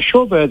they? A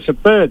shorebird's a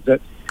bird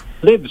that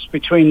lives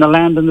between the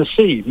land and the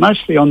sea,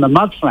 mostly on the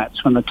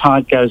mudflats when the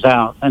tide goes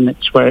out, and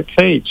it's where it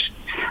feeds.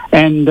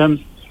 And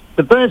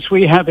the birds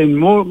we have in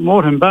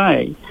Moreton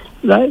Bay,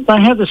 they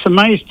have this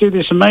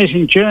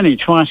amazing journey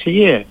twice a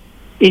year.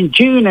 In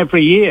June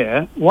every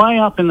year, way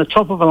up in the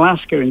top of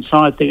Alaska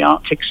inside the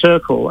Arctic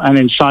Circle and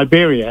in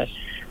Siberia,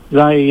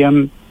 they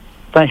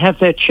have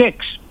their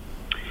chicks.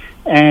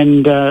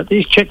 And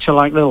these chicks are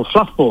like little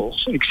fluff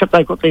balls, except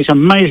they've got these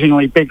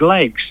amazingly big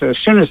legs. So as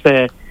soon as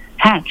they're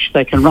hatched,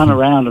 they can run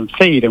around and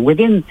feed. And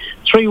within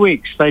 3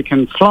 weeks, they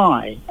can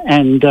fly.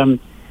 And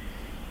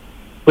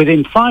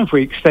within 5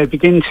 weeks, they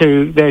begin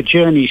their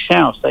journey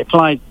south. They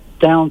fly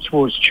down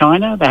towards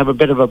China. They have a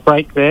bit of a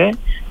break there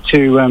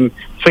to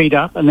feed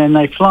up, and then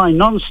they fly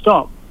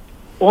non-stop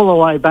all the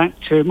way back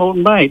to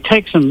Moreton Bay. It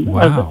takes them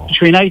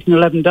between 8 and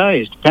 11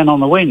 days, depending on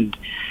the wind.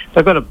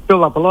 They've got to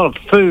build up a lot of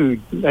food.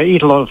 They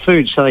eat a lot of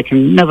food, so they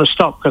can never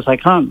stop because they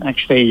can't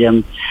actually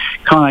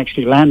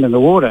land in the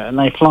water. And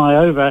they fly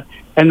over,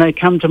 and they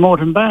come to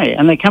Moreton Bay,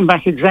 and they come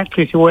back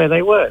exactly to where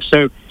they were.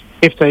 So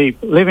if they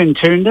live in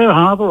Toondah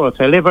Harbour, or if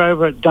they live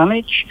over at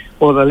Dunwich,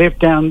 or they live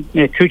down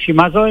near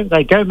Coochie-Mudlo,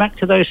 they go back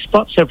to those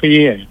spots every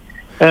year.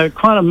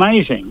 Quite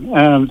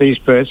amazing, these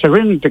birds. They're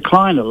in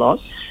decline a lot,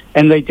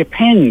 and they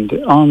depend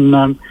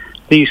on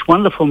these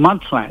wonderful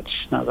mudflats.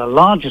 Now, the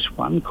largest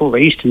one, called the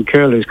Eastern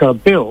Curlew, has got a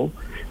bill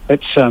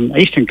that's...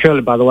 Eastern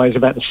Curlew, by the way, is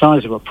about the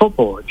size of a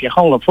football. If you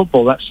hold a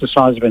football, that's the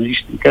size of an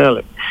Eastern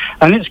Curlew.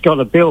 And it's got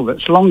a bill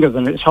that's longer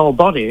than its whole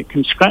body. It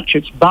can scratch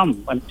its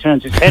bum when it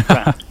turns its head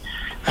round.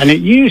 And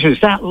it uses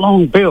that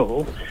long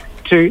bill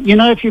to...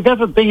 if you've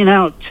ever been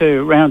out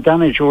to around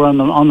Dunwich or on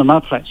the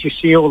mudflats, you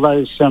see all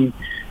those...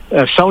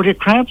 soldier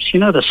crabs,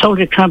 the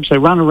soldier crabs, they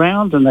run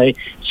around, and as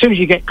soon as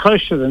you get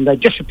close to them, they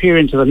disappear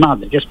into the mud.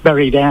 They just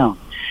bury down.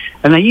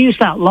 And they use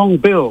that long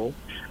bill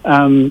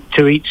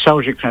to eat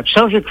soldier crabs.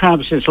 Soldier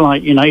crabs is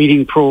like,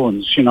 eating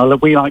prawns.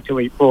 We like to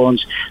eat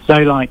prawns.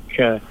 They like,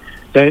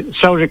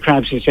 soldier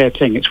crabs is their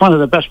thing. It's one of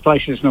the best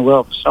places in the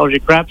world for soldier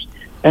crabs,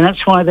 and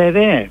that's why they're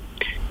there.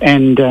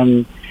 And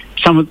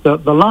some of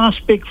the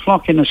last big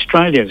flock in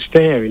Australia is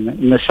there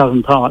in the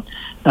southern part,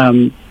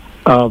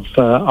 of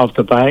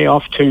the bay,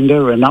 off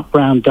Toondah and up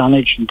round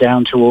Dunwich and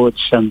down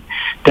towards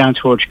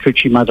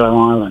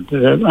Coochie-Mudlo Island.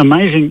 They're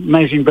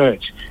amazing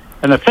birds.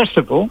 And the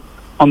festival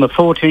on the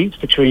 14th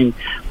between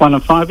 1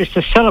 and 5 is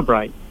to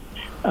celebrate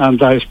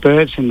those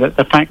birds, and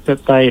the fact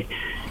that they,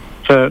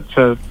 for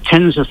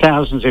tens of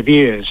thousands of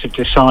years, have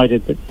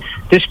decided that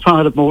this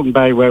part of Moreton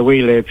Bay where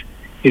we live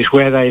is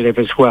where they live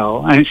as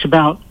well. And it's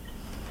about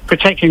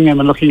protecting them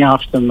and looking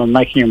after them and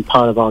making them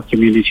part of our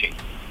community.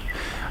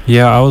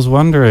 Yeah, I was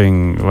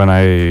wondering when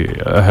I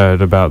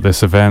heard about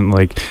this event,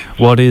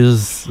 what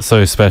is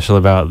so special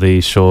about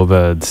these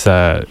shorebirds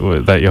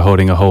that you're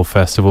holding a whole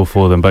festival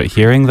for them? But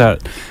hearing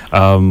that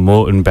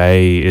Moreton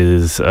Bay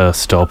is a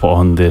stop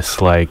on this,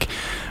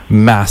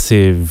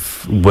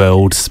 massive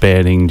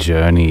world-spanning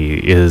journey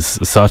is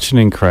such an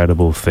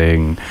incredible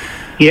thing.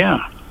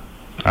 Yeah.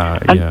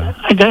 And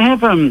they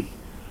have,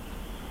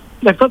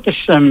 they've got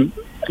this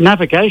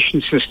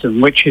navigation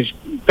system which is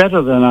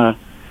better than a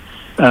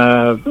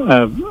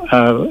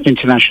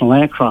international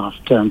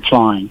aircraft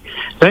flying.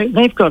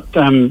 They've got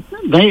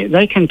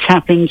they can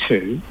tap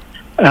into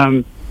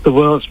the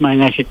world's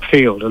magnetic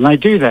field, and they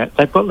do that.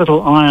 They've got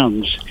little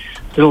ions,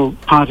 little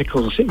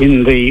particles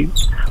in the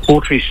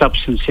watery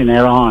substance in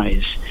their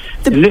eyes,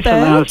 and this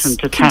allows them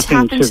to tap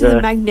into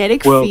the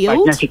magnetic world field?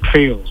 magnetic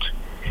field,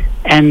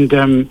 and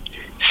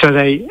so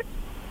they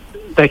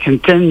can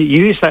then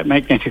use that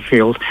magnetic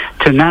field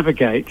to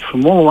navigate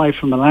from all the way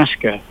from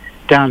Alaska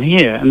down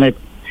here, and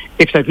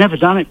if they've never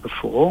done it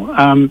before,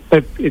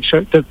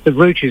 the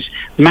route is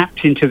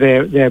mapped into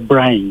their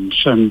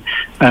brains and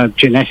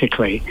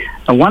genetically.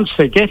 And once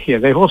they get here,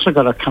 they've also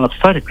got a kind of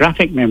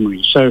photographic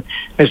memory. So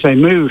as they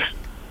move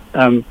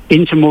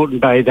into Moreton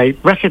Bay, they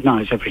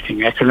recognise everything.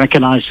 They can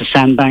recognise the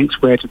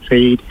sandbanks, where to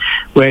feed,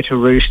 where to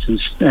roost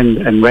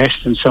and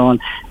rest and so on.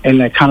 And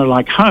they're kind of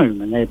like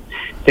home. And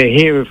they're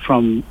here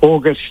from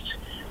August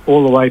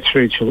all the way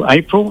through till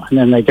April, and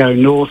then they go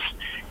north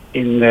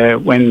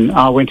when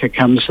our winter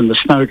comes and the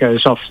snow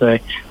goes off the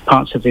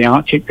parts of the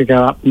Arctic. They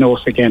go up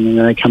north again, and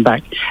then they come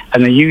back.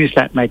 And they use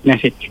that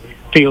magnetic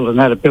field and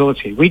that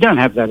ability. We don't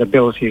have that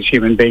ability as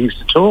human beings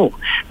at all,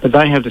 but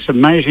they have this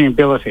amazing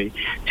ability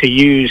to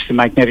use the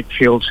magnetic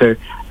field to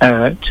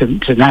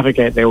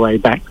navigate their way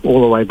back,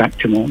 all the way back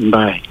to Moreton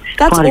Bay.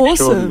 That's quite awesome.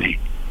 Extraordinary.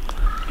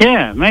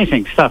 Yeah,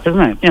 amazing stuff,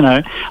 isn't it? You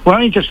know, we're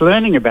only just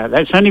learning about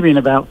that. It's only been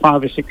about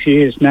 5 or 6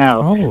 years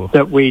now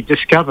that we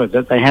discovered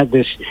that they had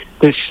these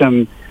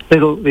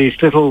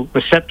little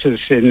receptors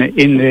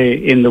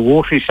in the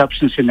watery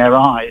substance in their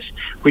eyes,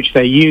 which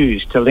they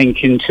use to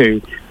link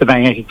into the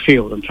magnetic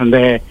field, and from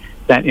there,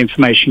 that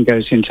information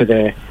goes into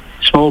their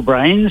small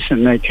brains,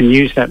 and they can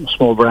use that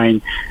small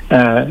brain,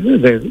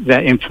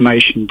 that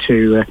information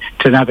to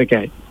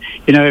navigate.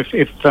 You know,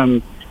 if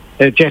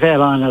a jet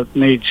airliner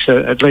needs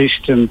at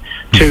least 2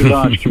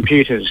 large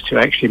computers to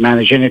actually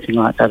manage anything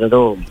like that at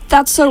all.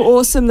 That's so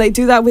awesome. They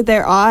do that with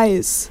their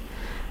eyes.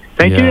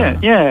 They do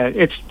it, yeah.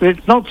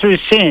 It's not through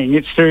seeing.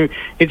 It's through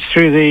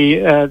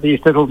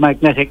these little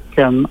magnetic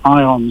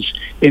ions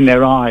in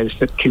their eyes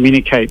that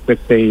communicate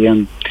with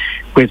the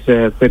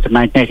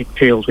magnetic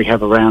field we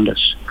have around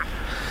us.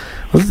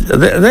 Well,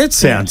 that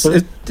sounds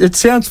it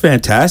sounds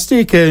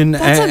fantastic and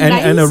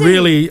a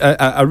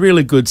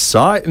really good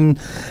site, and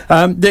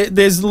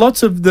there's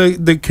lots of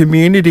the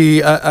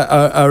community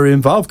are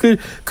involved.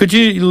 Could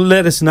you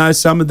let us know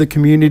some of the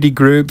community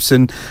groups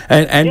and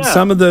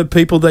some of the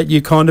people that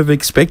you're kind of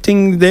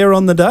expecting there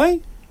on the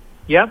day?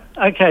 Yep.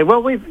 Okay.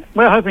 Well,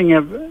 we're hoping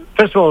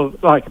first of all,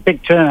 like a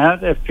big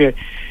turnout. If you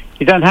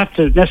don't have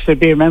to necessarily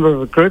be a member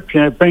of a group.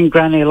 You know, bring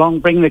Granny along,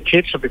 bring the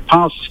kids. There'll be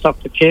paths to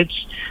stop the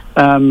kids.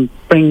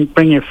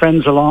 Bring your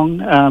friends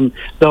along.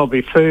 There'll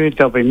be food.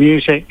 There'll be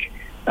music,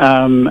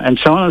 and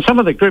so on. And some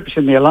of the groups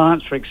in the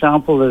Alliance, for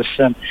example,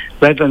 there's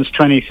Redlands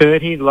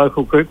 2030, the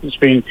local group that's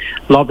been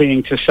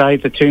lobbying to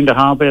save the Toondah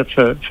Harbour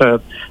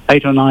for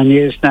 8 or 9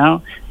 years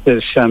now.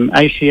 There's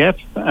ACF,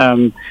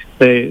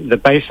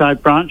 the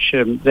Bayside branch.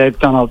 They've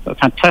done a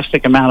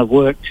fantastic amount of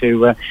work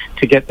to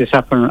get this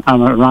up and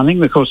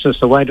running. Of course,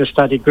 there's the Wader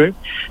Study Group.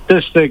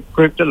 There's the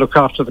group that look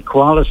after the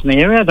koalas in the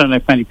area. I don't know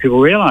if many people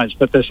realise,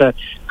 but there's a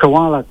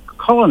koala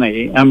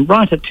colony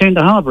right at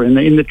Toondah Harbour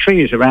in the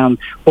trees around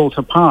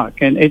Walter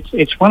Park, and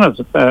it's one of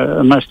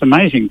the most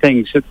amazing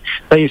things that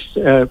these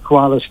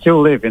koalas still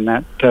live in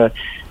that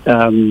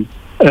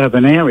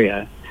urban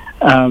area.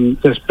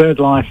 There's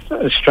BirdLife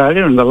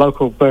Australia and the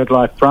local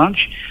BirdLife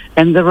branch,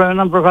 and there are a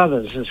number of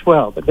others as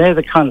well. But they're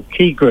the kind of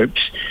key groups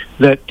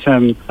that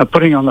are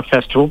putting on the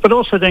festival, but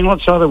also doing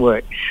lots of other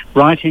work,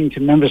 writing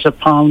to members of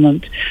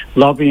Parliament,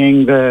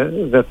 lobbying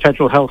the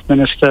Federal Health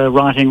Minister,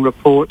 writing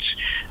reports,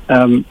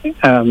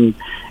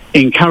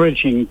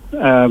 encouraging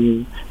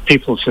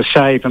people to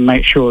save and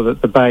make sure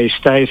that the bay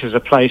stays as a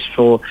place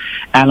for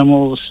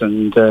animals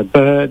and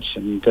birds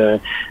and for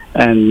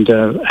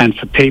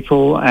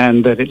people,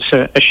 and that it's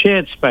a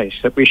shared space,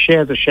 that we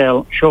share the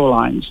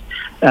shorelines,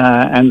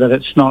 and that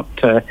it's not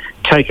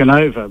taken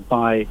over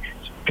by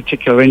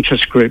particular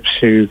interest groups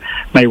who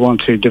may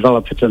want to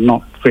develop it and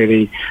not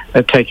really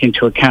take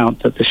into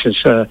account that this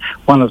is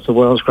one of the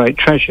world's great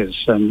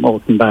treasures,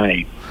 Moreton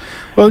Bay.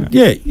 Well,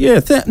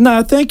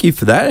 thank you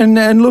for that.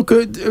 And look,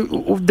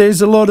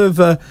 there's a lot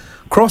of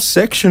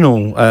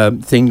cross-sectional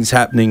things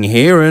happening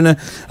here, and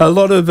a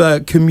lot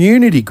of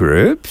community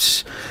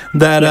groups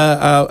that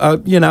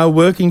are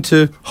working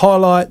to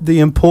highlight the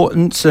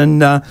importance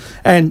and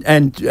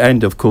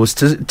of course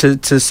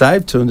to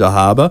save Toondah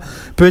Harbour.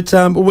 But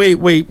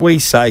we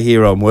say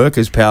here on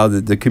Workers Power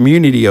that the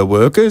community are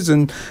workers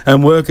and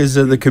workers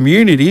are the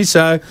community.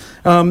 So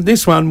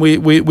this one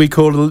we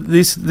call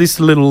this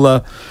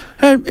little.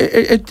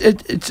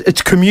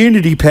 It's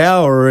community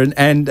power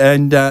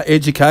and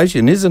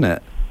education, isn't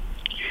it?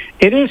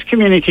 It is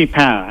community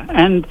power,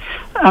 and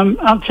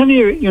I'll tell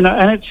you,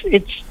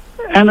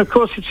 and of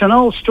course it's an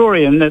old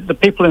story, and the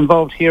people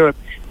involved here are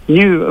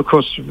new, of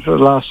course, for the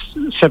last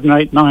 7,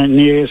 8, 9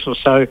 years or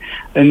so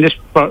in this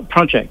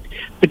project.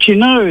 But you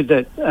know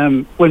that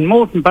when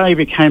Moreton Bay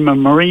became a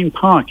marine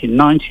park in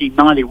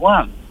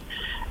 1991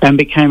 and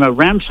became a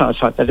Ramsar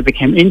site, that it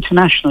became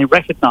internationally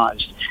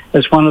recognised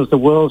as one of the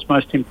world's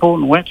most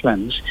important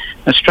wetlands,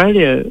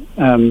 Australia,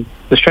 the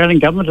Australian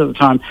government at the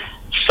time,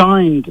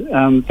 signed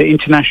the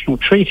international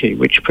treaty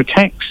which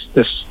protects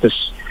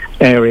this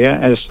area,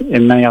 as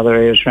in many other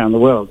areas around the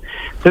world.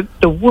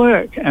 The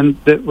work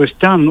that was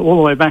done all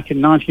the way back in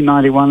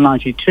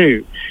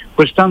 1991-92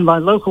 was done by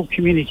local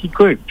community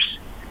groups.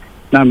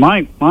 Now,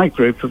 my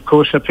group, of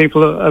course, are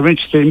people who are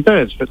interested in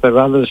birds, but there are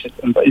others that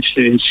are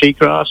interested in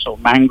seagrass or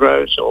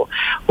mangroves or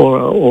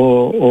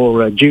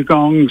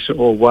dugongs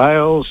or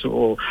whales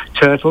or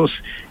turtles.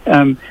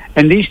 And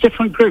these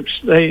different groups,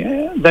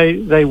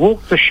 they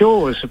walk the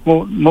shores of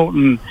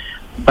Moreton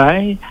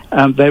Bay.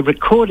 They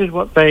recorded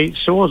what they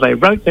saw. They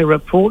wrote their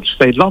reports.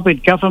 They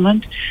lobbied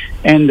government.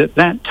 And at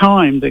that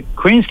time, the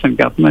Queensland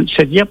government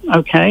said, yep,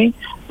 okay,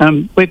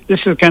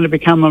 this is going to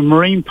become a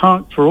marine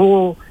park for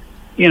all,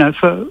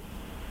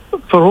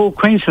 for all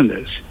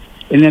Queenslanders.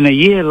 And then a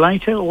year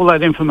later, all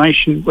that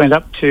information went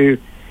up to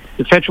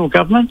the federal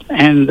government,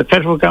 and the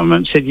federal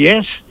government said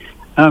yes,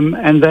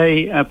 and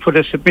they put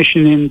a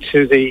submission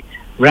into the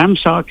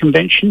Ramsar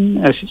Convention,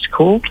 as it's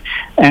called,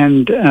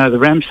 and the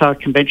Ramsar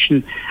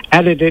Convention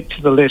added it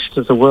to the list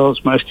of the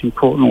world's most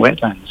important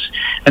wetlands.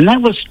 And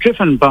that was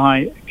driven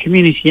by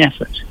community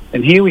effort.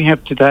 And here we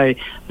have today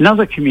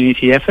another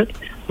community effort,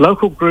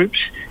 local groups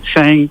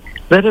saying,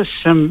 let us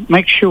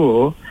make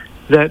sure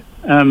that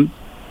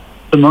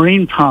the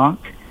marine park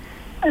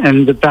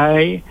and the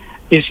bay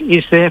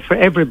is there for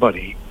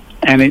everybody.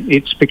 And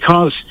it's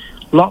because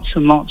lots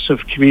and lots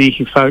of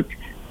community folk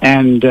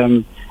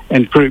and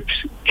groups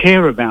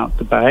care about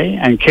the bay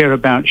and care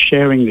about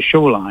sharing the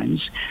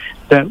shorelines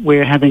that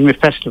we're having the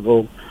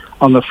festival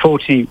on the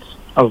 14th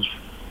of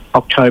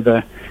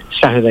October,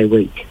 Saturday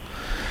week.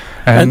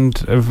 And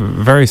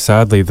very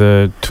sadly,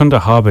 the Toondah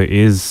Harbour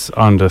is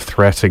under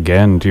threat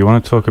again. Do you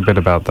want to talk a bit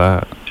about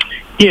that?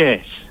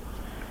 Yes.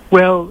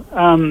 Well,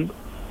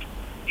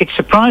 it's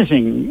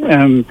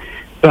surprising,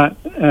 but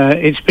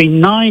it's been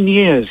 9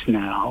 years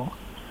now.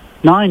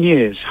 9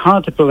 years,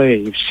 hard to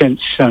believe,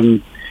 since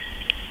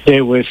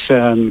there was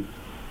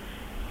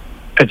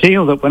a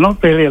deal that we're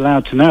not really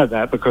allowed to know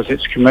about because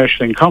it's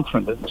commercial in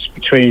confidence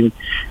between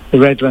the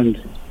Redland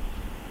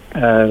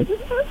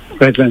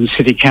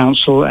City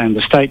Council and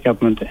the state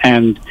government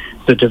and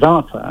the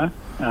developer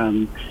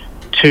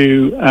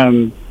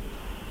to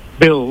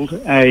build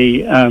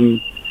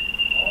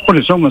what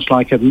is almost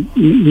like a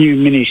new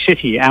mini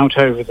city out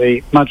over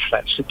the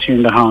mudflats at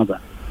Toondah Harbour.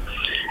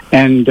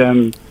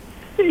 And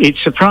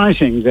it's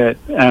surprising that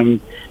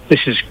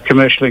this is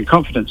commercial in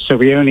confidence, so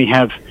we only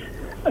have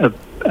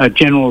a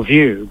general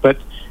view, but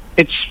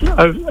it's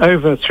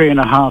over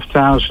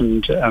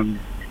 3,500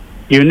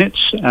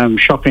 units,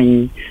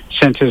 shopping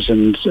centres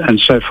and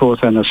so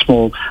forth, and a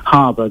small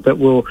harbour that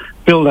will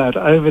build out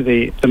over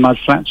the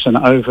mudflats and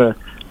over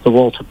the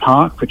Walter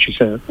Park, which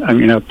is a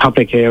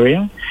public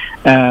area,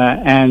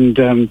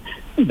 and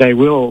they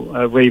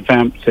will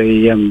revamp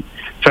the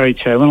ferry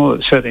terminal.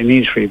 It certainly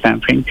needs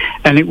revamping,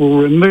 and it will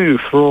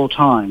remove for all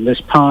time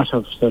this part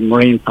of the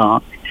marine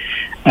park,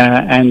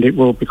 and it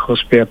will, of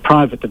course, be a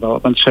private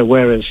development. So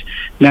whereas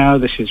now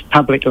this is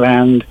public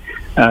land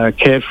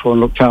cared for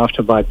and looked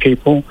after by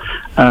people,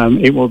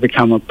 it will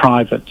become a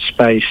private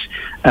space,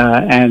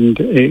 and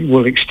it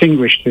will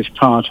extinguish this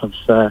part of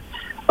the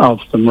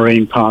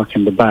marine park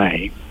and the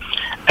bay.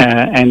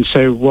 And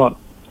so what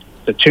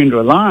the Toondah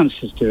Alliance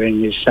is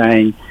doing is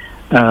saying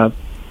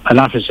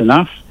enough is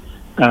enough.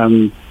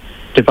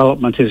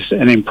 Development is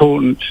an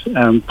important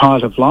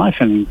part of life,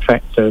 and in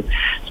fact the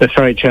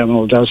ferry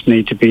terminal does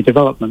need to be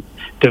developed.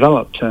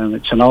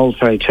 It's an old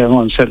ferry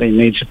terminal and certainly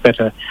needs a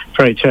better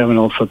ferry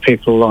terminal for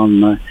people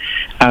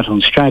out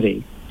on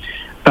Straddy.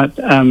 But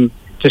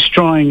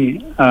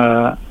destroying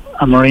a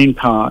marine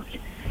park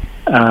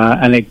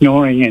and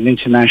ignoring an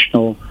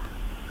international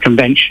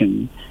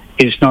convention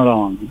is not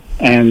on,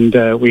 and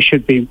we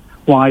should be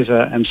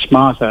wiser and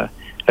smarter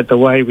at the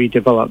way we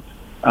develop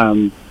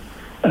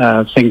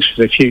things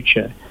for the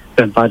future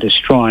than by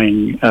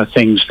destroying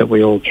things that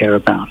we all care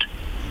about.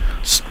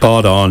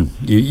 Spot on.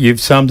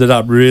 You've summed it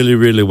up really,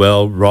 really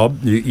well,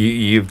 Rob.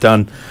 You've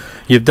done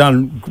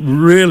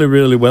really,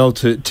 really well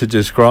to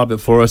describe it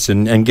for us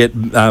and get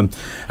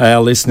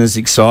our listeners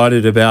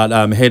excited about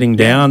heading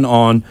down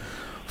on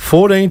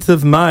 14th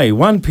of May,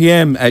 1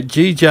 p.m. at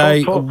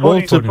GJ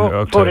Walter.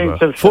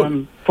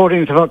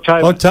 14th of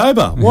October.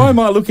 October. Why am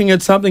I looking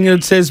at something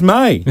that says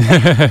May?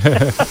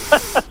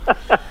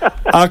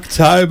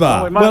 October.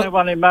 Well, we might have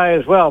one in May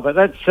as well, but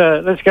let's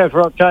go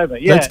for October.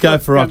 Yeah, let's go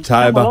for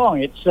October. Come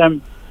along.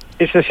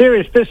 It's a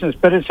serious business,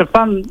 but it's a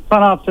fun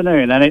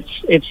afternoon, and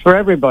it's for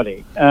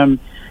everybody. You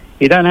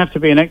don't have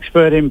to be an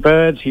expert in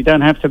birds. You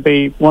don't have to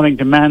be wanting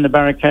to man the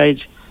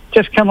barricades.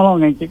 Just come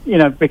along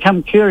and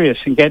become curious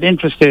and get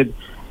interested,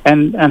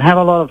 and have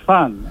a lot of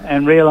fun,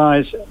 and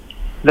realise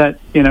that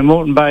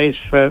Moreton Bay is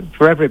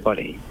for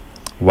everybody.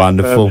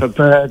 Wonderful. For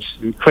birds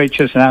and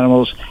creatures and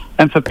animals,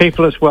 and for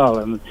people as well.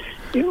 And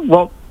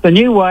the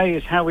new way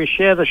is how we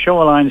share the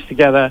shorelines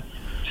together,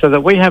 so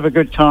that we have a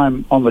good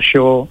time on the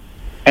shore,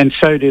 and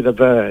so do the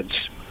birds.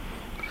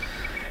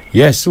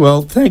 Yes,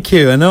 well, thank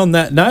you. And on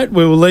that note,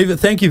 we will leave it.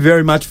 Thank you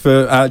very much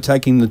for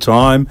taking the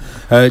time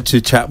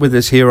to chat with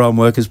us here on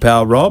Workers'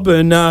 Power, Rob.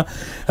 And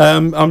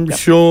I'm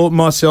sure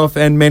myself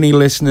and many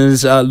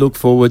listeners look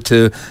forward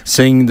to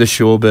seeing the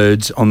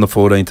shorebirds on the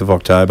 14th of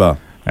October.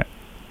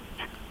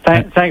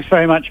 Thanks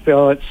very much,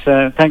 Bill.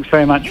 Thanks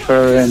very much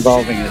for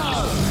involving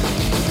us.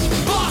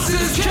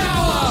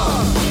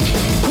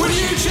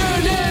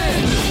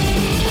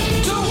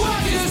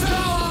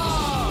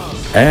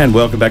 And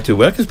welcome back to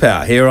Workers'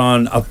 Power here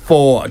on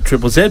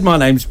 4ZZZ. My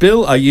name's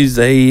Bill. I use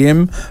they,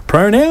 him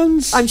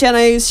pronouns. I'm Jenna,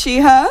 I use she,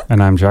 her.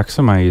 And I'm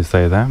Jackson. I use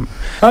they, them.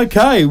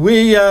 Okay,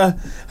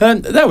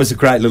 and that was a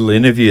great little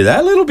interview. That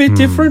a little bit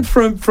different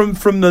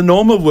from the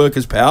normal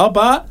Workers' Power,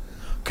 but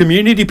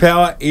community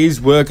power is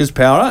workers'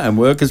 power, and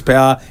workers'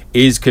 power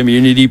is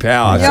community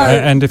power. Yo,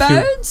 and if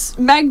birds,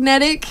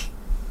 magnetic.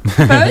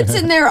 Birds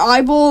in their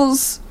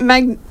eyeballs,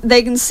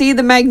 they can see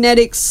the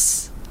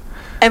magnetics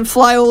and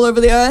fly all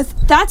over the earth.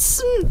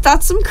 That's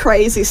some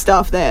crazy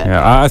stuff there.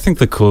 Yeah, I think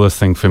the coolest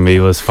thing for me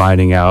was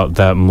finding out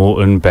that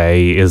Moreton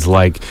Bay is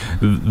like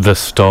the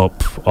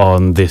stop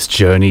on this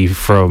journey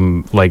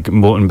from like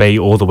Moreton Bay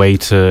all the way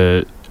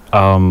to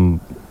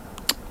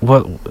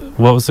what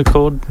was it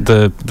called?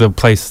 The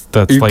place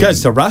that's It like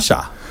goes to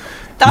Russia.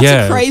 That's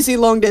Yeah. a crazy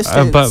long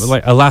distance. but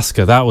like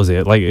Alaska, that was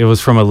it. Like it was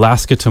from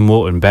Alaska to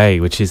Moreton Bay,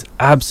 which is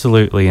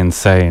absolutely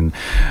insane.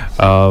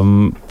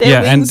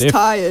 Their wings and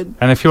tired.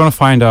 if you want to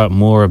find out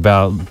more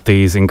about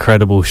these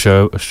incredible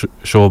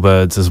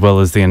shorebirds as well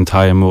as the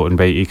entire Moreton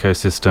Bay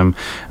ecosystem,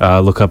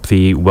 look up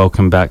the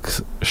Welcome Back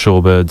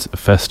Shorebirds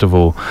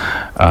Festival,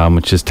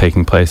 which is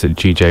taking place at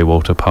GJ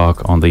Walter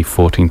Park on the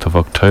 14th of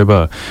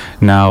October.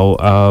 Now,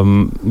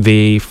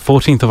 the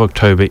 14th of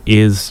October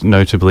is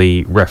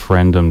notably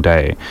referendum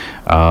day.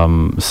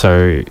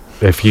 So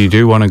if you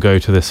do want to go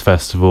to this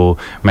festival,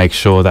 make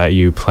sure that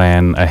you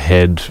plan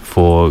ahead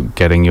for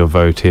getting your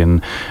vote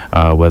in,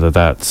 whether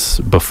that's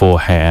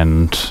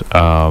beforehand,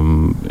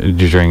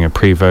 during a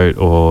pre-vote,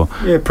 or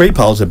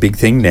Pre-poll's a big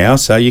thing now,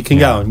 so you can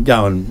go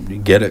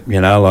and get it.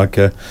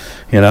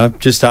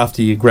 Just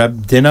after you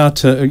grab dinner.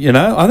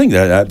 I think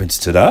that opens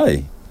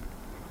today.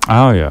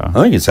 oh yeah.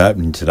 I think it's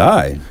opening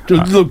today.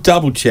 Look,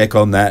 double check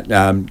on that,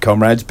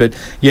 comrades. But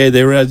yeah,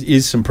 there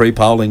is some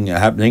pre-polling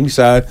happening.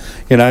 So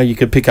you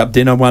could pick up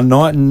dinner one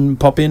night and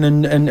pop in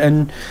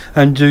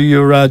and do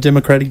your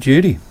democratic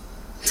duty.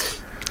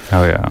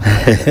 Oh yeah.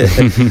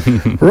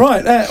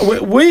 Right.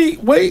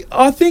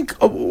 I think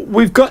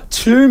we've got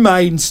two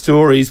main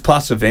stories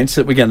plus events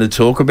that we're going to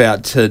talk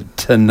about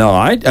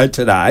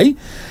today.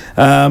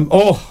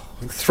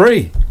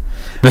 Three.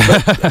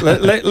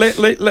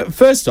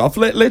 First off,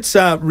 let's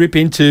rip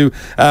into.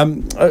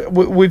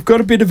 We've got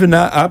a bit of an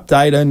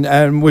update,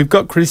 and we've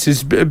got Chris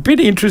who's a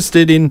bit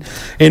interested in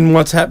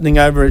what's happening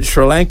over at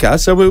Sri Lanka.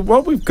 So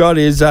what we've got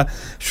is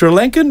Sri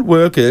Lankan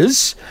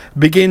workers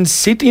begin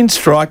sit-in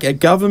strike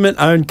at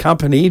government-owned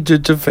company to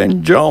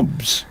defend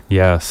jobs.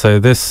 Yeah. So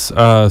this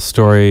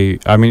story,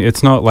 I mean,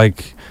 it's not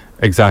like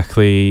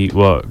exactly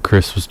what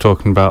Chris was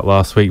talking about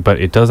last week, but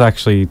it does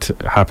actually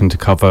happen to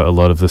cover a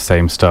lot of the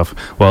same stuff,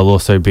 while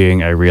also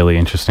being a really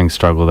interesting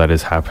struggle that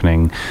is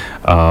happening.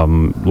 It's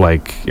on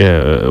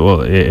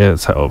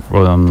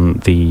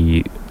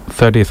the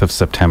 30th of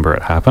September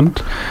it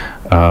happened.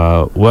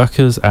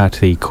 Workers at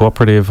the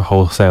cooperative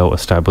wholesale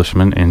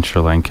establishment in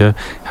Sri Lanka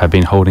have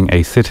been holding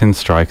a sit-in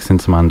strike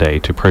since Monday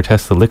to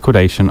protest the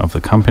liquidation of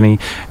the company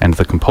and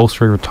the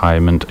compulsory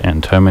retirement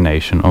and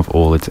termination of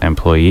all its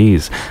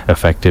employees,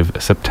 effective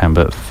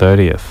September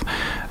 30th.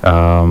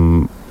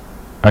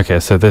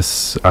 Okay, so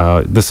this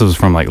was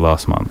from like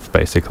last month,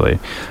 basically.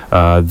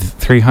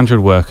 300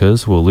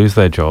 workers will lose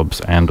their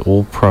jobs, and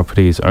all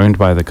properties owned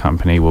by the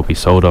company will be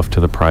sold off to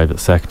the private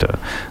sector.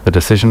 The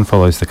decision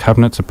follows the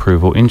Cabinet's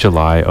approval in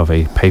July of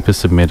a paper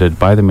submitted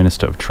by the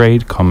Minister of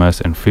Trade, Commerce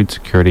and Food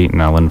Security,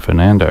 Nalan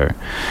Fernando.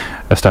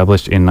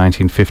 Established in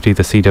 1950,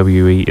 the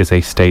CWE is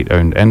a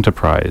state-owned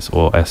enterprise,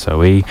 or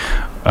SOE,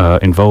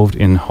 involved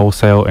in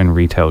wholesale and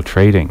retail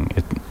trading.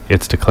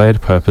 Its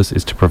declared purpose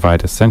is to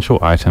provide essential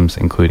items,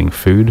 including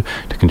food,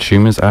 to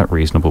consumers at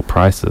reasonable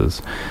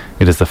prices.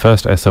 It is the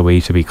first SOE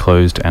to be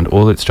closed, and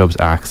all its jobs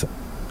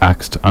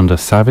axed under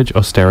savage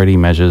austerity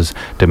measures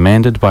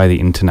demanded by the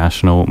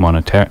International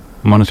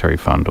Monetary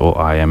Fund, or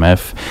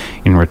IMF,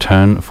 in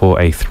return for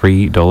a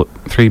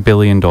 $3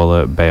 billion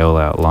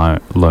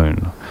bailout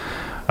loan.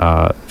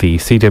 The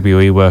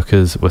CWE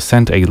workers were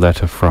sent a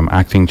letter from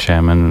Acting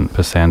Chairman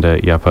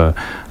Pasanda Yapa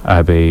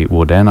Abe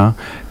Wardena,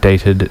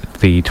 dated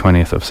the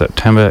 20th of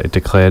September. It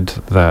declared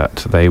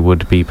that they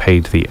would be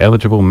paid the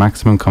eligible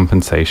maximum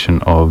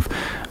compensation of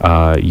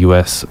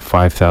US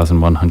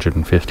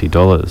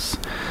 $5,150.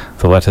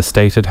 The letter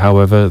stated,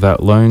 however,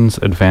 that loans,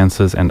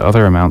 advances, and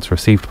other amounts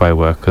received by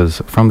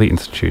workers from the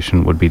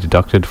institution would be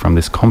deducted from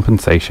this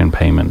compensation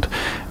payment,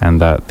 and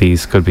that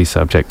these could be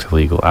subject to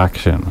legal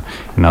action.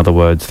 In other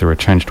words, the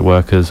retrenched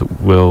workers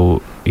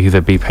will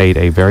either be paid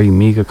a very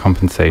meagre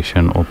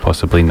compensation or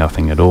possibly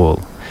nothing at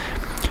all.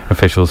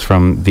 Officials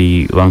from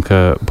the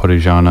Lanka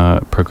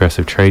Podujana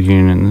Progressive Trade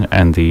Union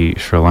and the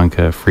Sri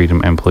Lanka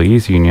Freedom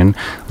Employees Union,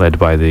 led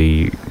by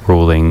the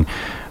ruling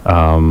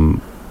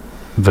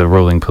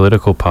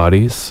political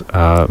parties,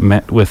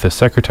 met with the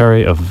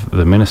Secretary of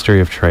the Ministry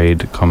of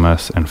Trade,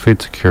 Commerce and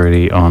Food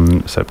Security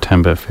on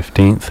September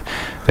 15th.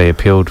 They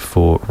appealed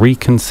for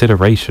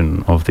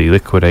reconsideration of the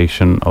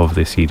liquidation of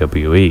the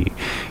CWE.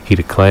 He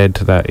declared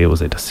that it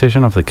was a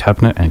decision of the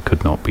Cabinet and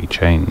could not be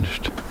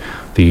changed.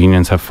 The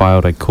unions have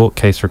filed a court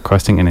case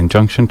requesting an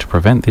injunction to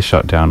prevent the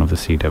shutdown of the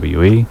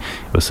CWE.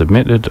 It was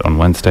submitted on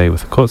Wednesday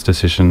with the court's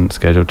decision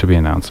scheduled to be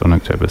announced on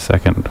October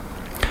 2nd.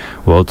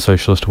 World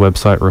Socialist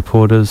website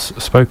reporters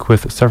spoke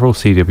with several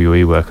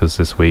CWE workers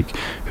this week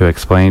who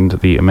explained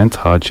the immense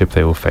hardship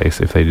they will face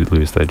if they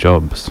lose their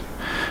jobs.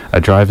 A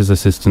driver's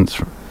assistant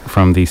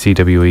from the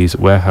CWE's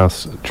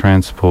warehouse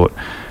transport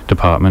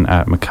department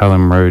at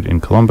McCallum Road in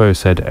Colombo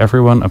said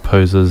everyone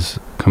opposes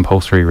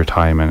compulsory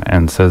retirement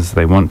and says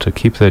they want to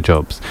keep their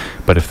jobs,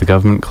 but if the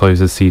government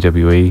closes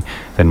CWE,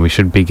 then we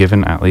should be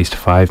given at least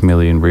 5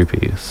 million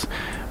rupees.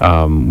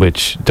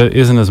 Which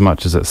isn't as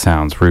much as it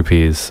sounds.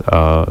 Rupees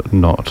are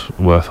not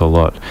worth a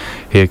lot.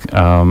 He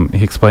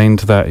explained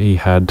that he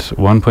had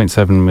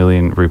 1.7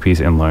 million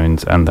rupees in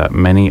loans and that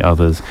many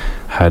others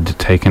had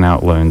taken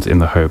out loans in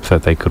the hope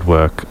that they could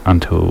work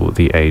until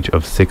the age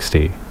of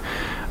 60.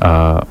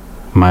 For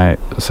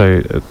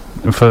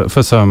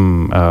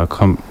some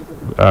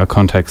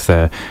context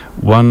there,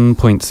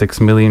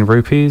 1.6 million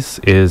rupees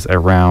is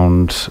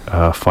around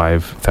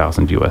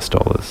 $5,000 US.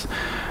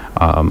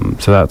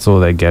 So that's all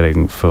they're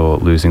getting for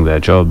losing their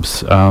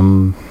jobs.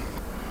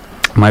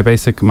 My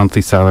basic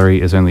monthly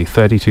salary is only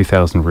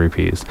 32,000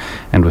 rupees,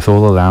 and with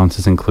all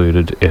allowances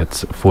included,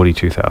 it's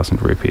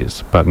 42,000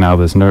 rupees. But now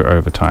there's no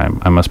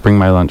overtime. I must bring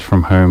my lunch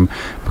from home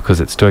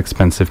because it's too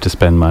expensive to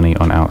spend money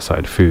on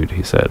outside food,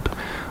 he said.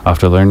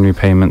 After loan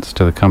repayments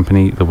to the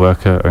company, the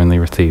worker only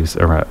receives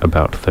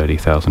about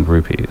 30,000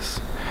 rupees.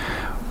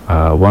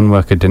 One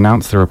worker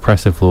denounced the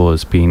repressive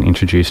laws being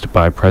introduced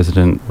by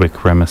President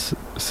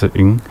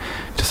Wickremesinghe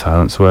to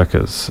silence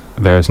workers.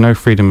 There is no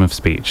freedom of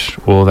speech.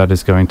 All that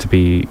is going to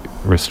be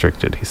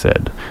restricted, he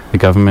said. The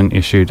government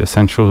issued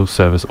essential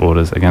service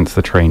orders against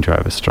the train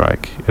driver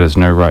strike. It has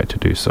no right to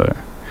do so.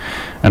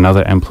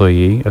 Another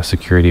employee, a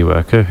security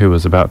worker who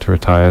was about to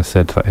retire,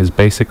 said that his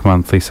basic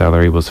monthly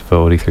salary was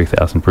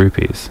 43,000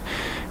 rupees.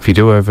 If you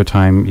do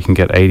overtime, you can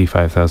get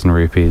 85,000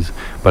 rupees,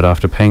 but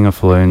after paying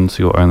off loans,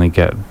 you'll only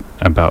get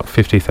about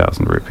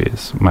 50,000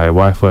 rupees. My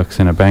wife works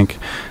in a bank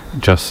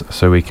just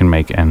so we can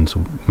make ends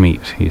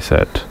meet, he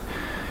said.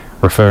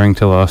 Referring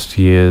to last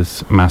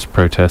year's mass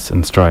protests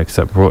and strikes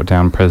that brought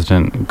down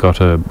President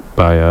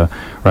Gotabaya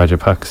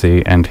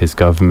Rajapakse and his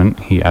government,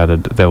 he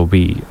added, there will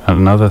be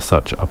another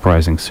such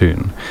uprising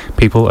soon.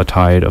 People are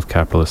tired of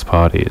capitalist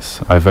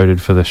parties. I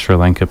voted for the Sri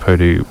Lanka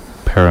Podu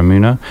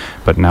Peramuna,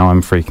 but now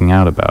I'm freaking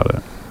out about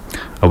it.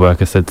 A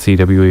worker said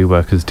CWE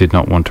workers did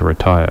not want to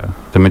retire.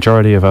 The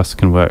majority of us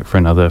can work for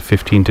another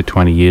 15 to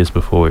 20 years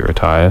before we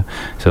retire,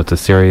 so it's a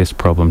serious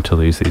problem to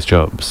lose these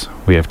jobs.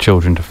 We have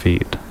children to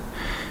feed.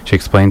 She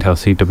explained how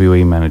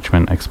CWE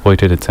management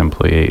exploited its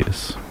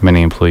employees.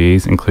 Many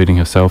employees, including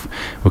herself,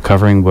 were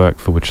covering work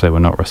for which they were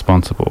not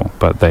responsible,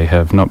 but they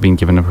have not been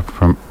given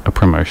a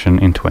promotion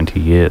in 20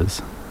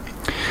 years.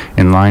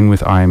 In line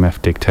with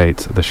IMF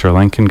dictates, the Sri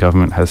Lankan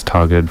government has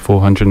targeted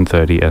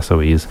 430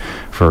 SOEs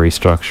for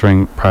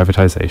restructuring,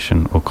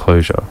 privatisation or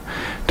closure,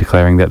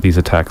 declaring that these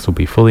attacks will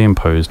be fully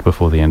imposed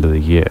before the end of the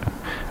year.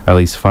 At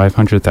least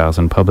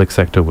 500,000 public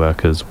sector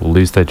workers will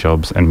lose their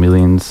jobs and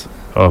millions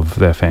of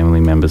their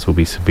family members will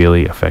be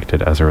severely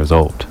affected as a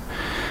result.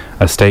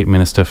 A State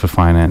Minister for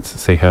Finance,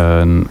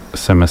 Sehan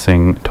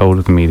Semasinghe,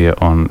 told the media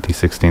on the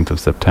 16th of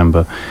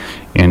September,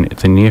 in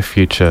the near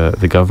future,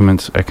 the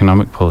government's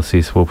economic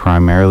policies will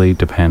primarily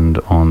depend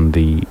on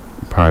the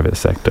private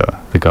sector.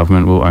 The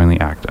government will only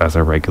act as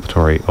a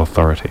regulatory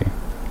authority.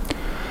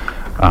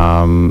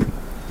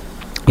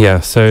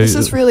 So this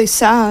is really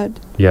sad.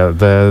 Yeah,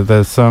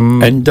 there's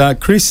some... And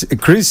Chris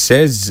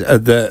says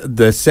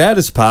the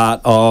saddest part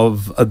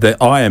of the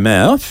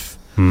IMF,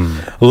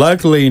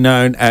 locally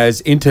known as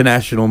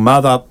International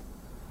Mother,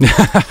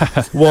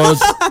 was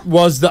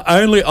the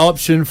only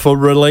option for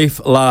relief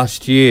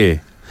last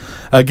year.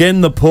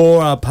 Again, the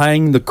poor are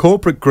paying the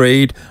corporate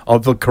greed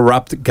of a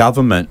corrupt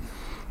government.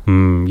 The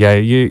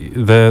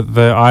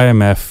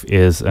IMF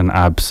is an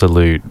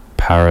absolute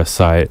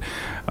parasite.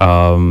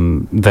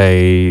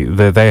 They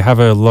have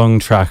a long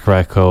track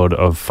record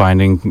of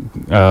finding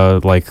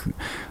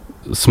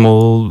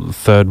small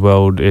third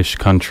world-ish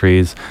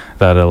countries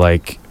that are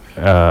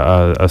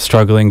are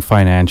struggling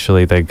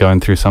financially. They're going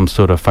through some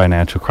sort of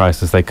financial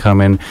crisis. They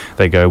come in,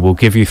 they go, we'll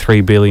give you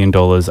 $3 billion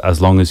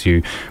as long as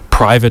you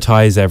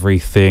privatize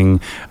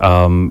everything,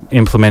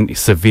 implement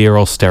severe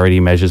austerity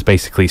measures,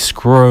 basically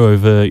screw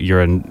over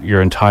your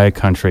entire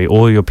country,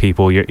 all your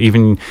people,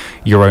 even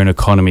your own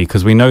economy,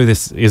 because we know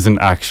this isn't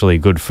actually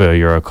good for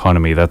your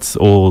economy. That's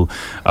all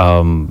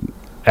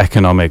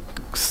economic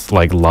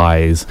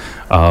lies,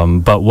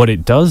 but what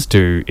it does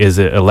do is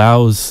it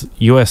allows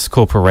US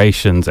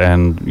corporations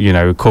and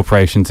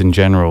corporations in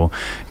general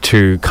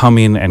to come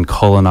in and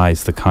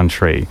colonize the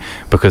country,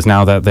 because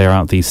now that there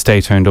aren't these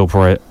state-owned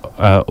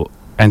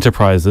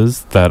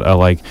enterprises that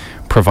are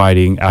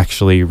providing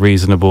actually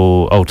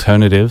reasonable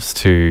alternatives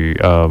to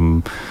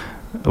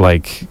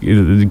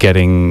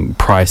getting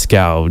price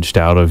gouged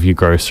out of your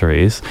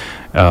groceries,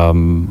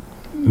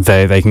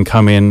 they can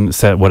come in,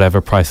 set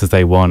whatever prices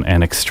they want,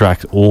 and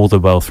extract all the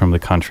wealth from the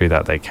country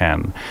that they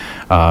can.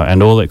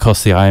 And all it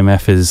costs the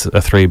IMF is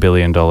a $3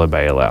 billion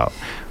bailout.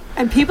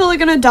 And people are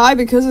going to die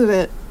because of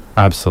it.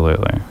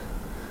 Absolutely.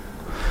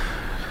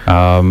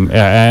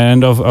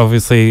 And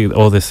obviously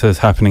all this is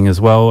happening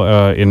as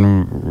well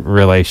in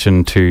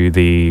relation to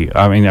the...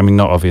 I mean,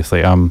 not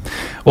obviously.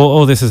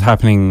 All this is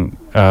happening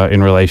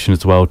in relation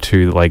as well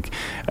to, like,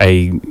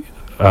 a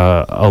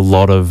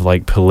lot of,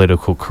 like,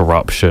 political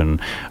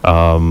corruption.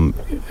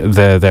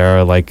 There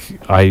are, like...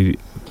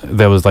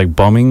 There was, like,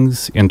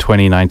 bombings in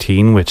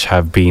 2019 which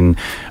have been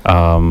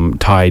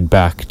tied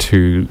back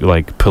to,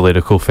 like,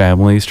 political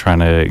families trying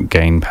to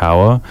gain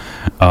power.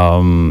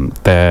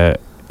 There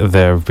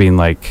have been,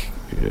 like,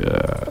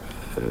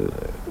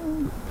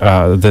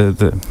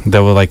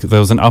 there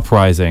was an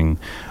uprising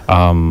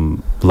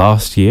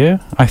last year,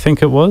 I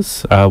think it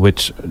was,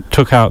 which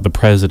took out the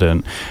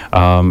president,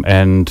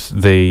 and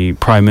the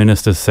prime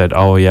minister said,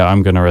 "Oh yeah,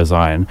 I'm going to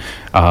resign,"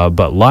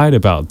 but lied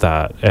about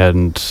that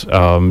and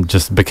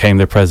just became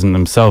the president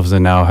themselves,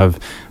 and now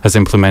has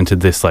implemented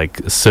this,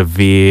 like,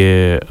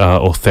 severe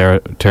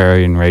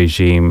authoritarian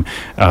regime,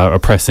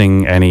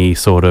 oppressing any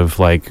sort of,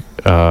 like,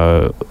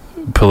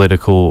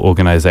 political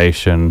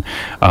organization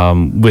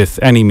with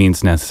any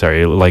means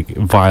necessary, like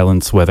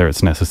violence, whether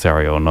it's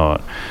necessary or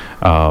not.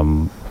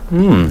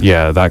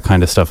 Yeah, that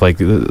kind of stuff. Like,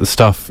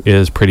 stuff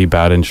is pretty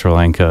bad in Sri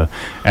Lanka,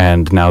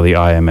 and now the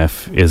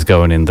IMF is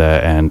going in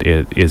there, and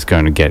it is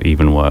going to get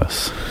even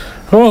worse.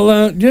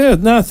 Well, yeah,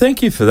 no,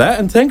 thank you for that,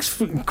 and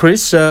thanks,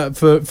 Chris, for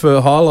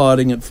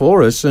highlighting it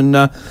for us. And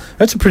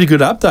that's a pretty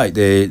good update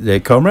there,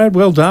 comrade.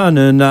 Well done,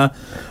 and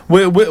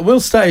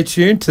we'll stay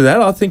tuned to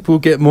that. I think we'll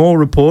get more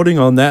reporting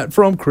on that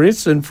from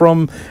Chris and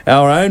from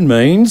our own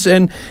means,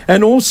 and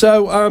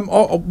also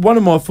one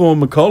of my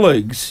former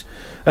colleagues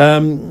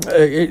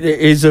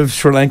is of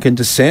Sri Lankan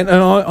descent,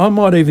 and I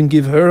might even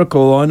give her a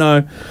call. I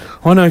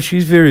know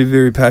she's very,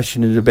 very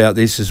passionate about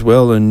this as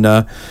well, and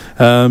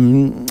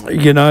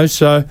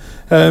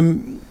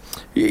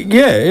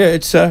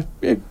it's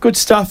good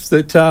stuff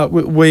that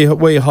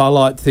we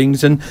highlight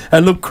things, and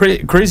look,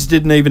 Chris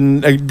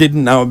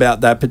didn't know about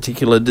that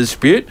particular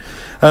dispute,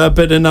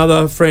 but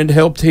another friend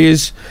helped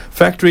his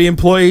factory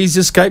employees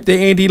escape the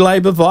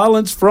anti-labour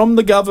violence from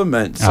the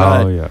government.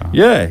 So,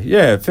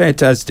 yeah,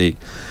 fantastic.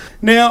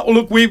 Now,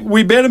 look,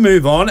 we better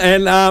move on,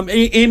 and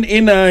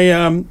in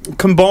a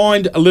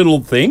combined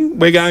little thing,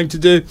 we're going to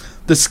do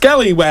the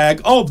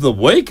scallywag of the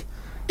week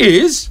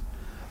is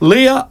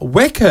Leah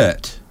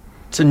Weckert.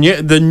 It's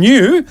the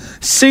new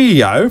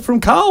CEO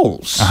from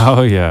Coles.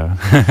 Oh, yeah.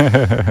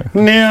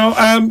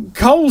 Now,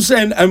 Coles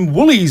and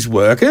Woolies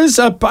workers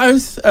are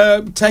both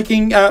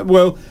taking...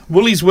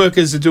 Woolies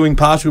workers are doing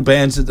partial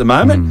bans at the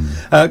moment.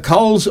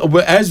 Coles,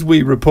 as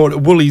we reported...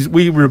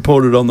 we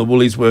reported on the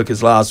Woolies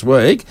workers last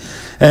week,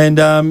 and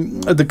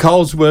the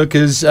Coles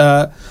workers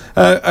are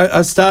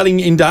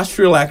starting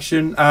industrial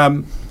action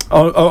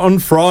on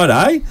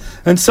Friday,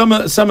 and some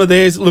of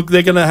theirs, look,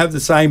 they're going to have the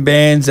same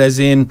bans, as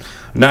in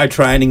no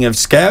training of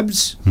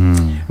scabs,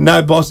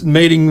 no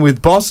meeting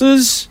with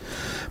bosses,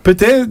 but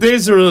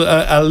theirs are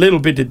a little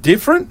bit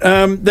different.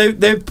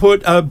 They've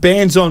put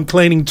bans on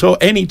cleaning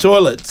any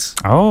toilets.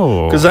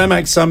 Oh, because they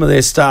make some of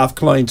their staff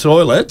clean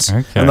toilets,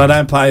 okay, and they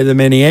don't pay them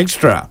any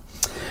extra.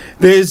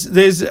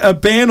 There's a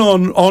ban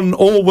on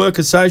all work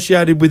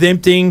associated with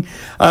emptying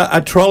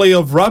a trolley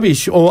of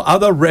rubbish or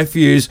other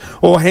refuse,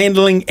 or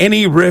handling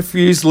any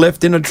refuse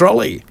left in a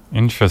trolley.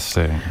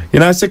 Interesting.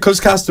 So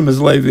because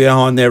customers leave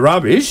behind their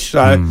rubbish,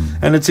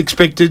 and it's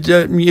expected,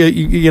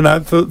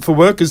 for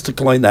workers to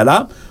clean that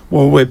up.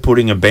 Well, we're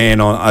putting a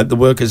ban on. The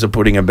workers are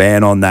putting a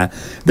ban on that.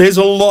 There's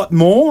a lot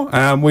more.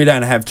 We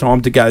don't have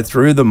time to go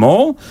through them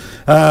all.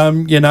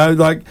 But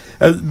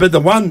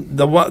the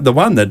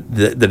one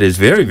that is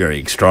very, very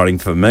exciting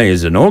for me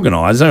as an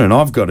organizer, and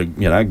I've got to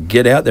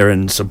get out there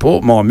and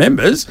support my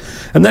members,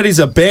 and that is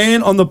a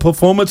ban on the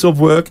performance of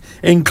work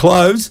in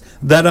clothes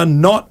that are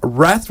not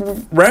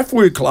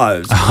RAFWU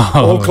clothes,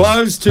 or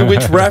clothes to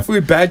which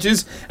RAFWU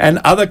badges and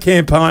other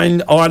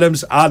campaign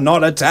items are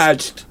not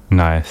attached.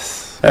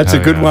 Nice. That's a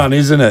good one,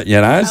 isn't it?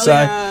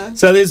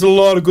 So there's a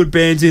lot of good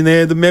bans in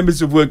there. The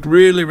members have worked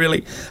really,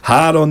 really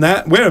hard on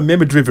that. We're a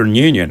member-driven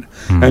union,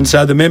 and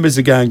so the members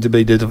are going to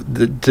be to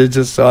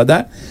decide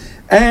that.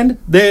 And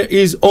there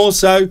is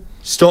also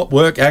stop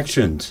work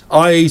actions,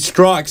 i.e.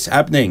 strikes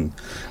happening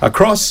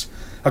across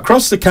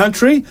the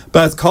country.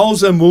 Both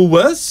Coles and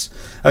Woolworths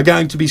are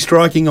going to be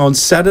striking on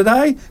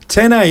Saturday,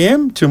 10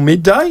 a.m. till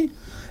midday,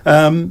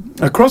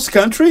 across the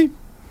country.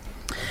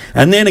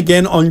 And then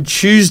again on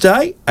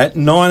Tuesday at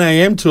 9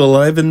 a.m. to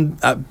 11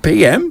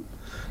 p.m.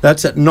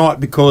 That's at night,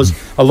 because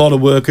a lot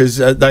of workers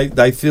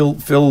they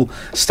fill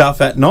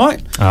stuff at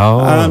night. So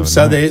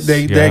nice.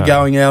 they're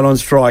going out on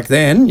strike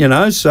then.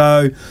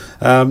 So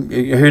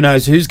who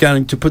knows who's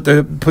going to put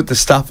the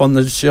stuff on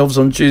the shelves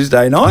on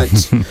Tuesday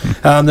nights?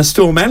 The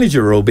store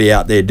manager will be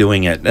out there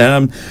doing it.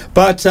 And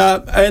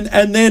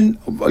then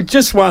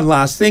just one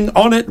last thing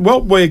on it.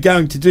 What we're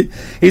going to do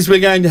is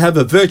we're going to have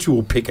a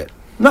virtual picket.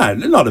 No,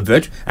 not a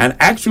virtual. An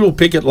actual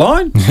picket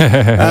line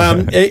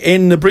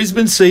in the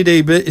Brisbane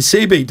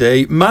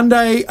CBD,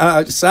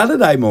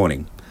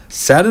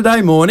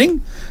 Saturday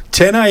morning,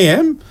 10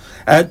 a.m.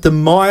 at the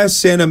Myer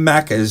Centre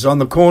Macca's on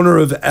the corner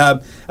of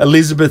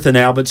Elizabeth and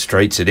Albert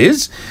Streets it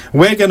is.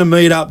 We're going to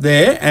meet up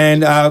there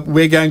and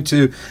we're going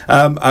to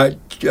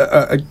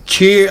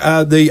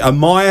cheer the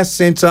Myer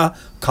Centre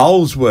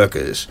Coles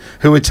workers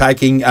who are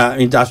taking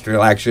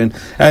industrial action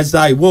as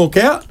they walk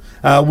out.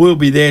 We'll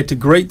be there to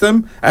greet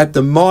them at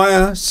the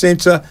Myer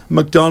Centre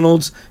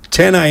McDonald's,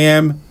 10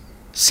 a.m.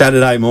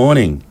 Saturday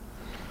morning.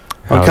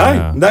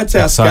 Okay, that's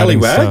our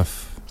scallywag.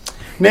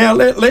 Now,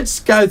 let's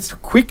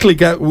quickly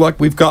go, like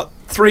we've got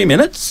 3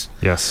 minutes.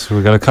 Yes,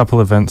 we've got a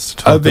couple events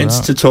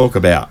to talk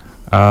about.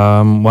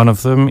 One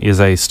of them is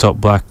a Stop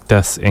Black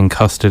Deaths in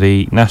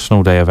Custody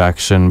National Day of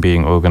Action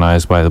being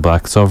organised by the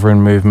Black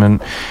Sovereign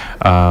Movement.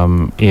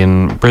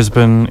 In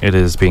Brisbane, it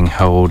is being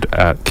held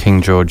at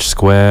King George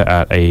Square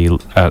at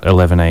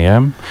 11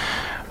 a.m.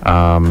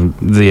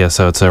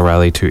 So it's a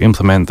rally to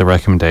implement the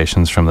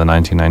recommendations from the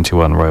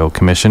 1991 Royal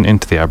Commission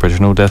into the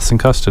Aboriginal deaths in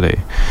custody.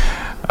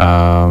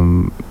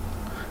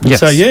 Yes.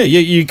 So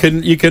you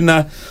can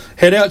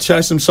head out,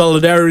 show some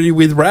solidarity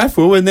with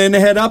RAFU, and then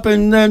head up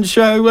and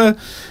show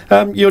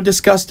your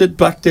disgust at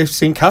Black Deaths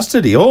in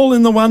Custody, all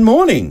in the one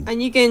morning.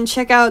 And you can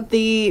check out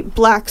the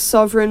Black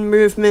Sovereign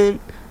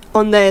Movement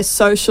on their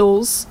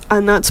socials,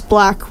 and that's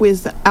Black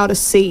without a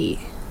C.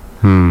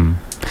 And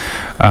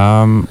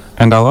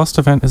our last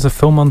event is a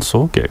Phil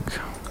Mansour gig.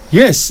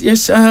 Yes.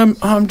 I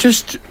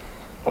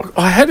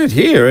had it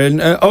here,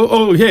 and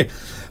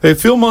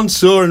Phil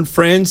Mansour and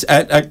friends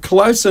at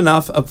Close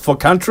Enough for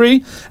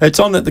Country. It's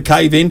on at the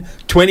Cave-In,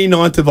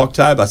 29th of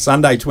October,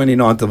 Sunday,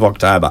 29th of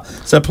October.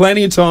 So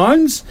plenty of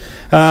times,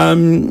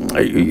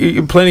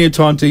 plenty of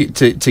time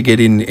to get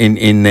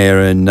in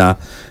there. And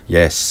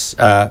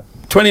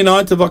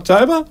 29th of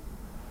October,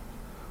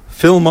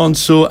 Phil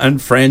Mansour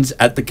and friends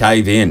at the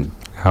Cave-In.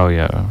 Hell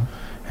yeah.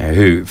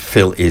 Who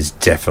Phil is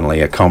definitely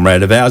a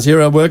comrade of ours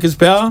here at Workers'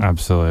 Power.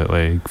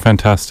 Absolutely.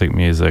 Fantastic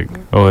music.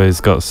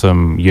 Always got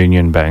some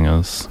union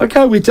bangers.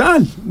 Okay, we're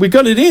done. We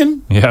got it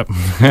in. Yep.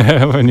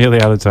 We're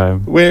nearly out of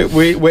time.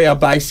 We are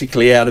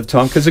basically out of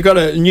time because I've got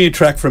a new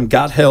track from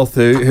Gut Health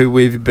who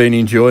we've been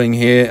enjoying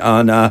here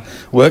on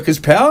Workers'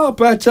 Power.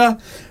 But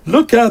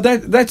look,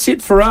 that's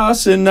it for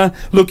us. And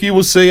look, you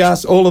will see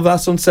all of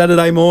us on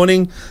Saturday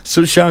morning,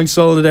 showing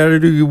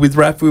solidarity with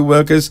RAFU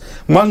workers.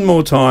 One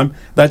more time,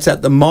 that's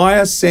at the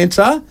Myer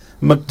Centre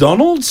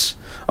McDonald's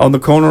on the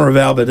corner of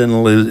Albert and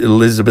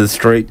Elizabeth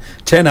Street,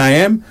 10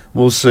 a.m.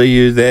 We'll see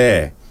you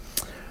there.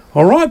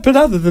 All right, but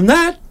other than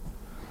that,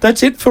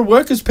 that's it for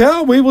Workers'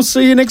 Power. We will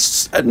see you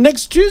next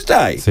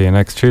Tuesday. See you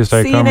next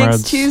Tuesday,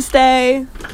 comrades. See you next Tuesday.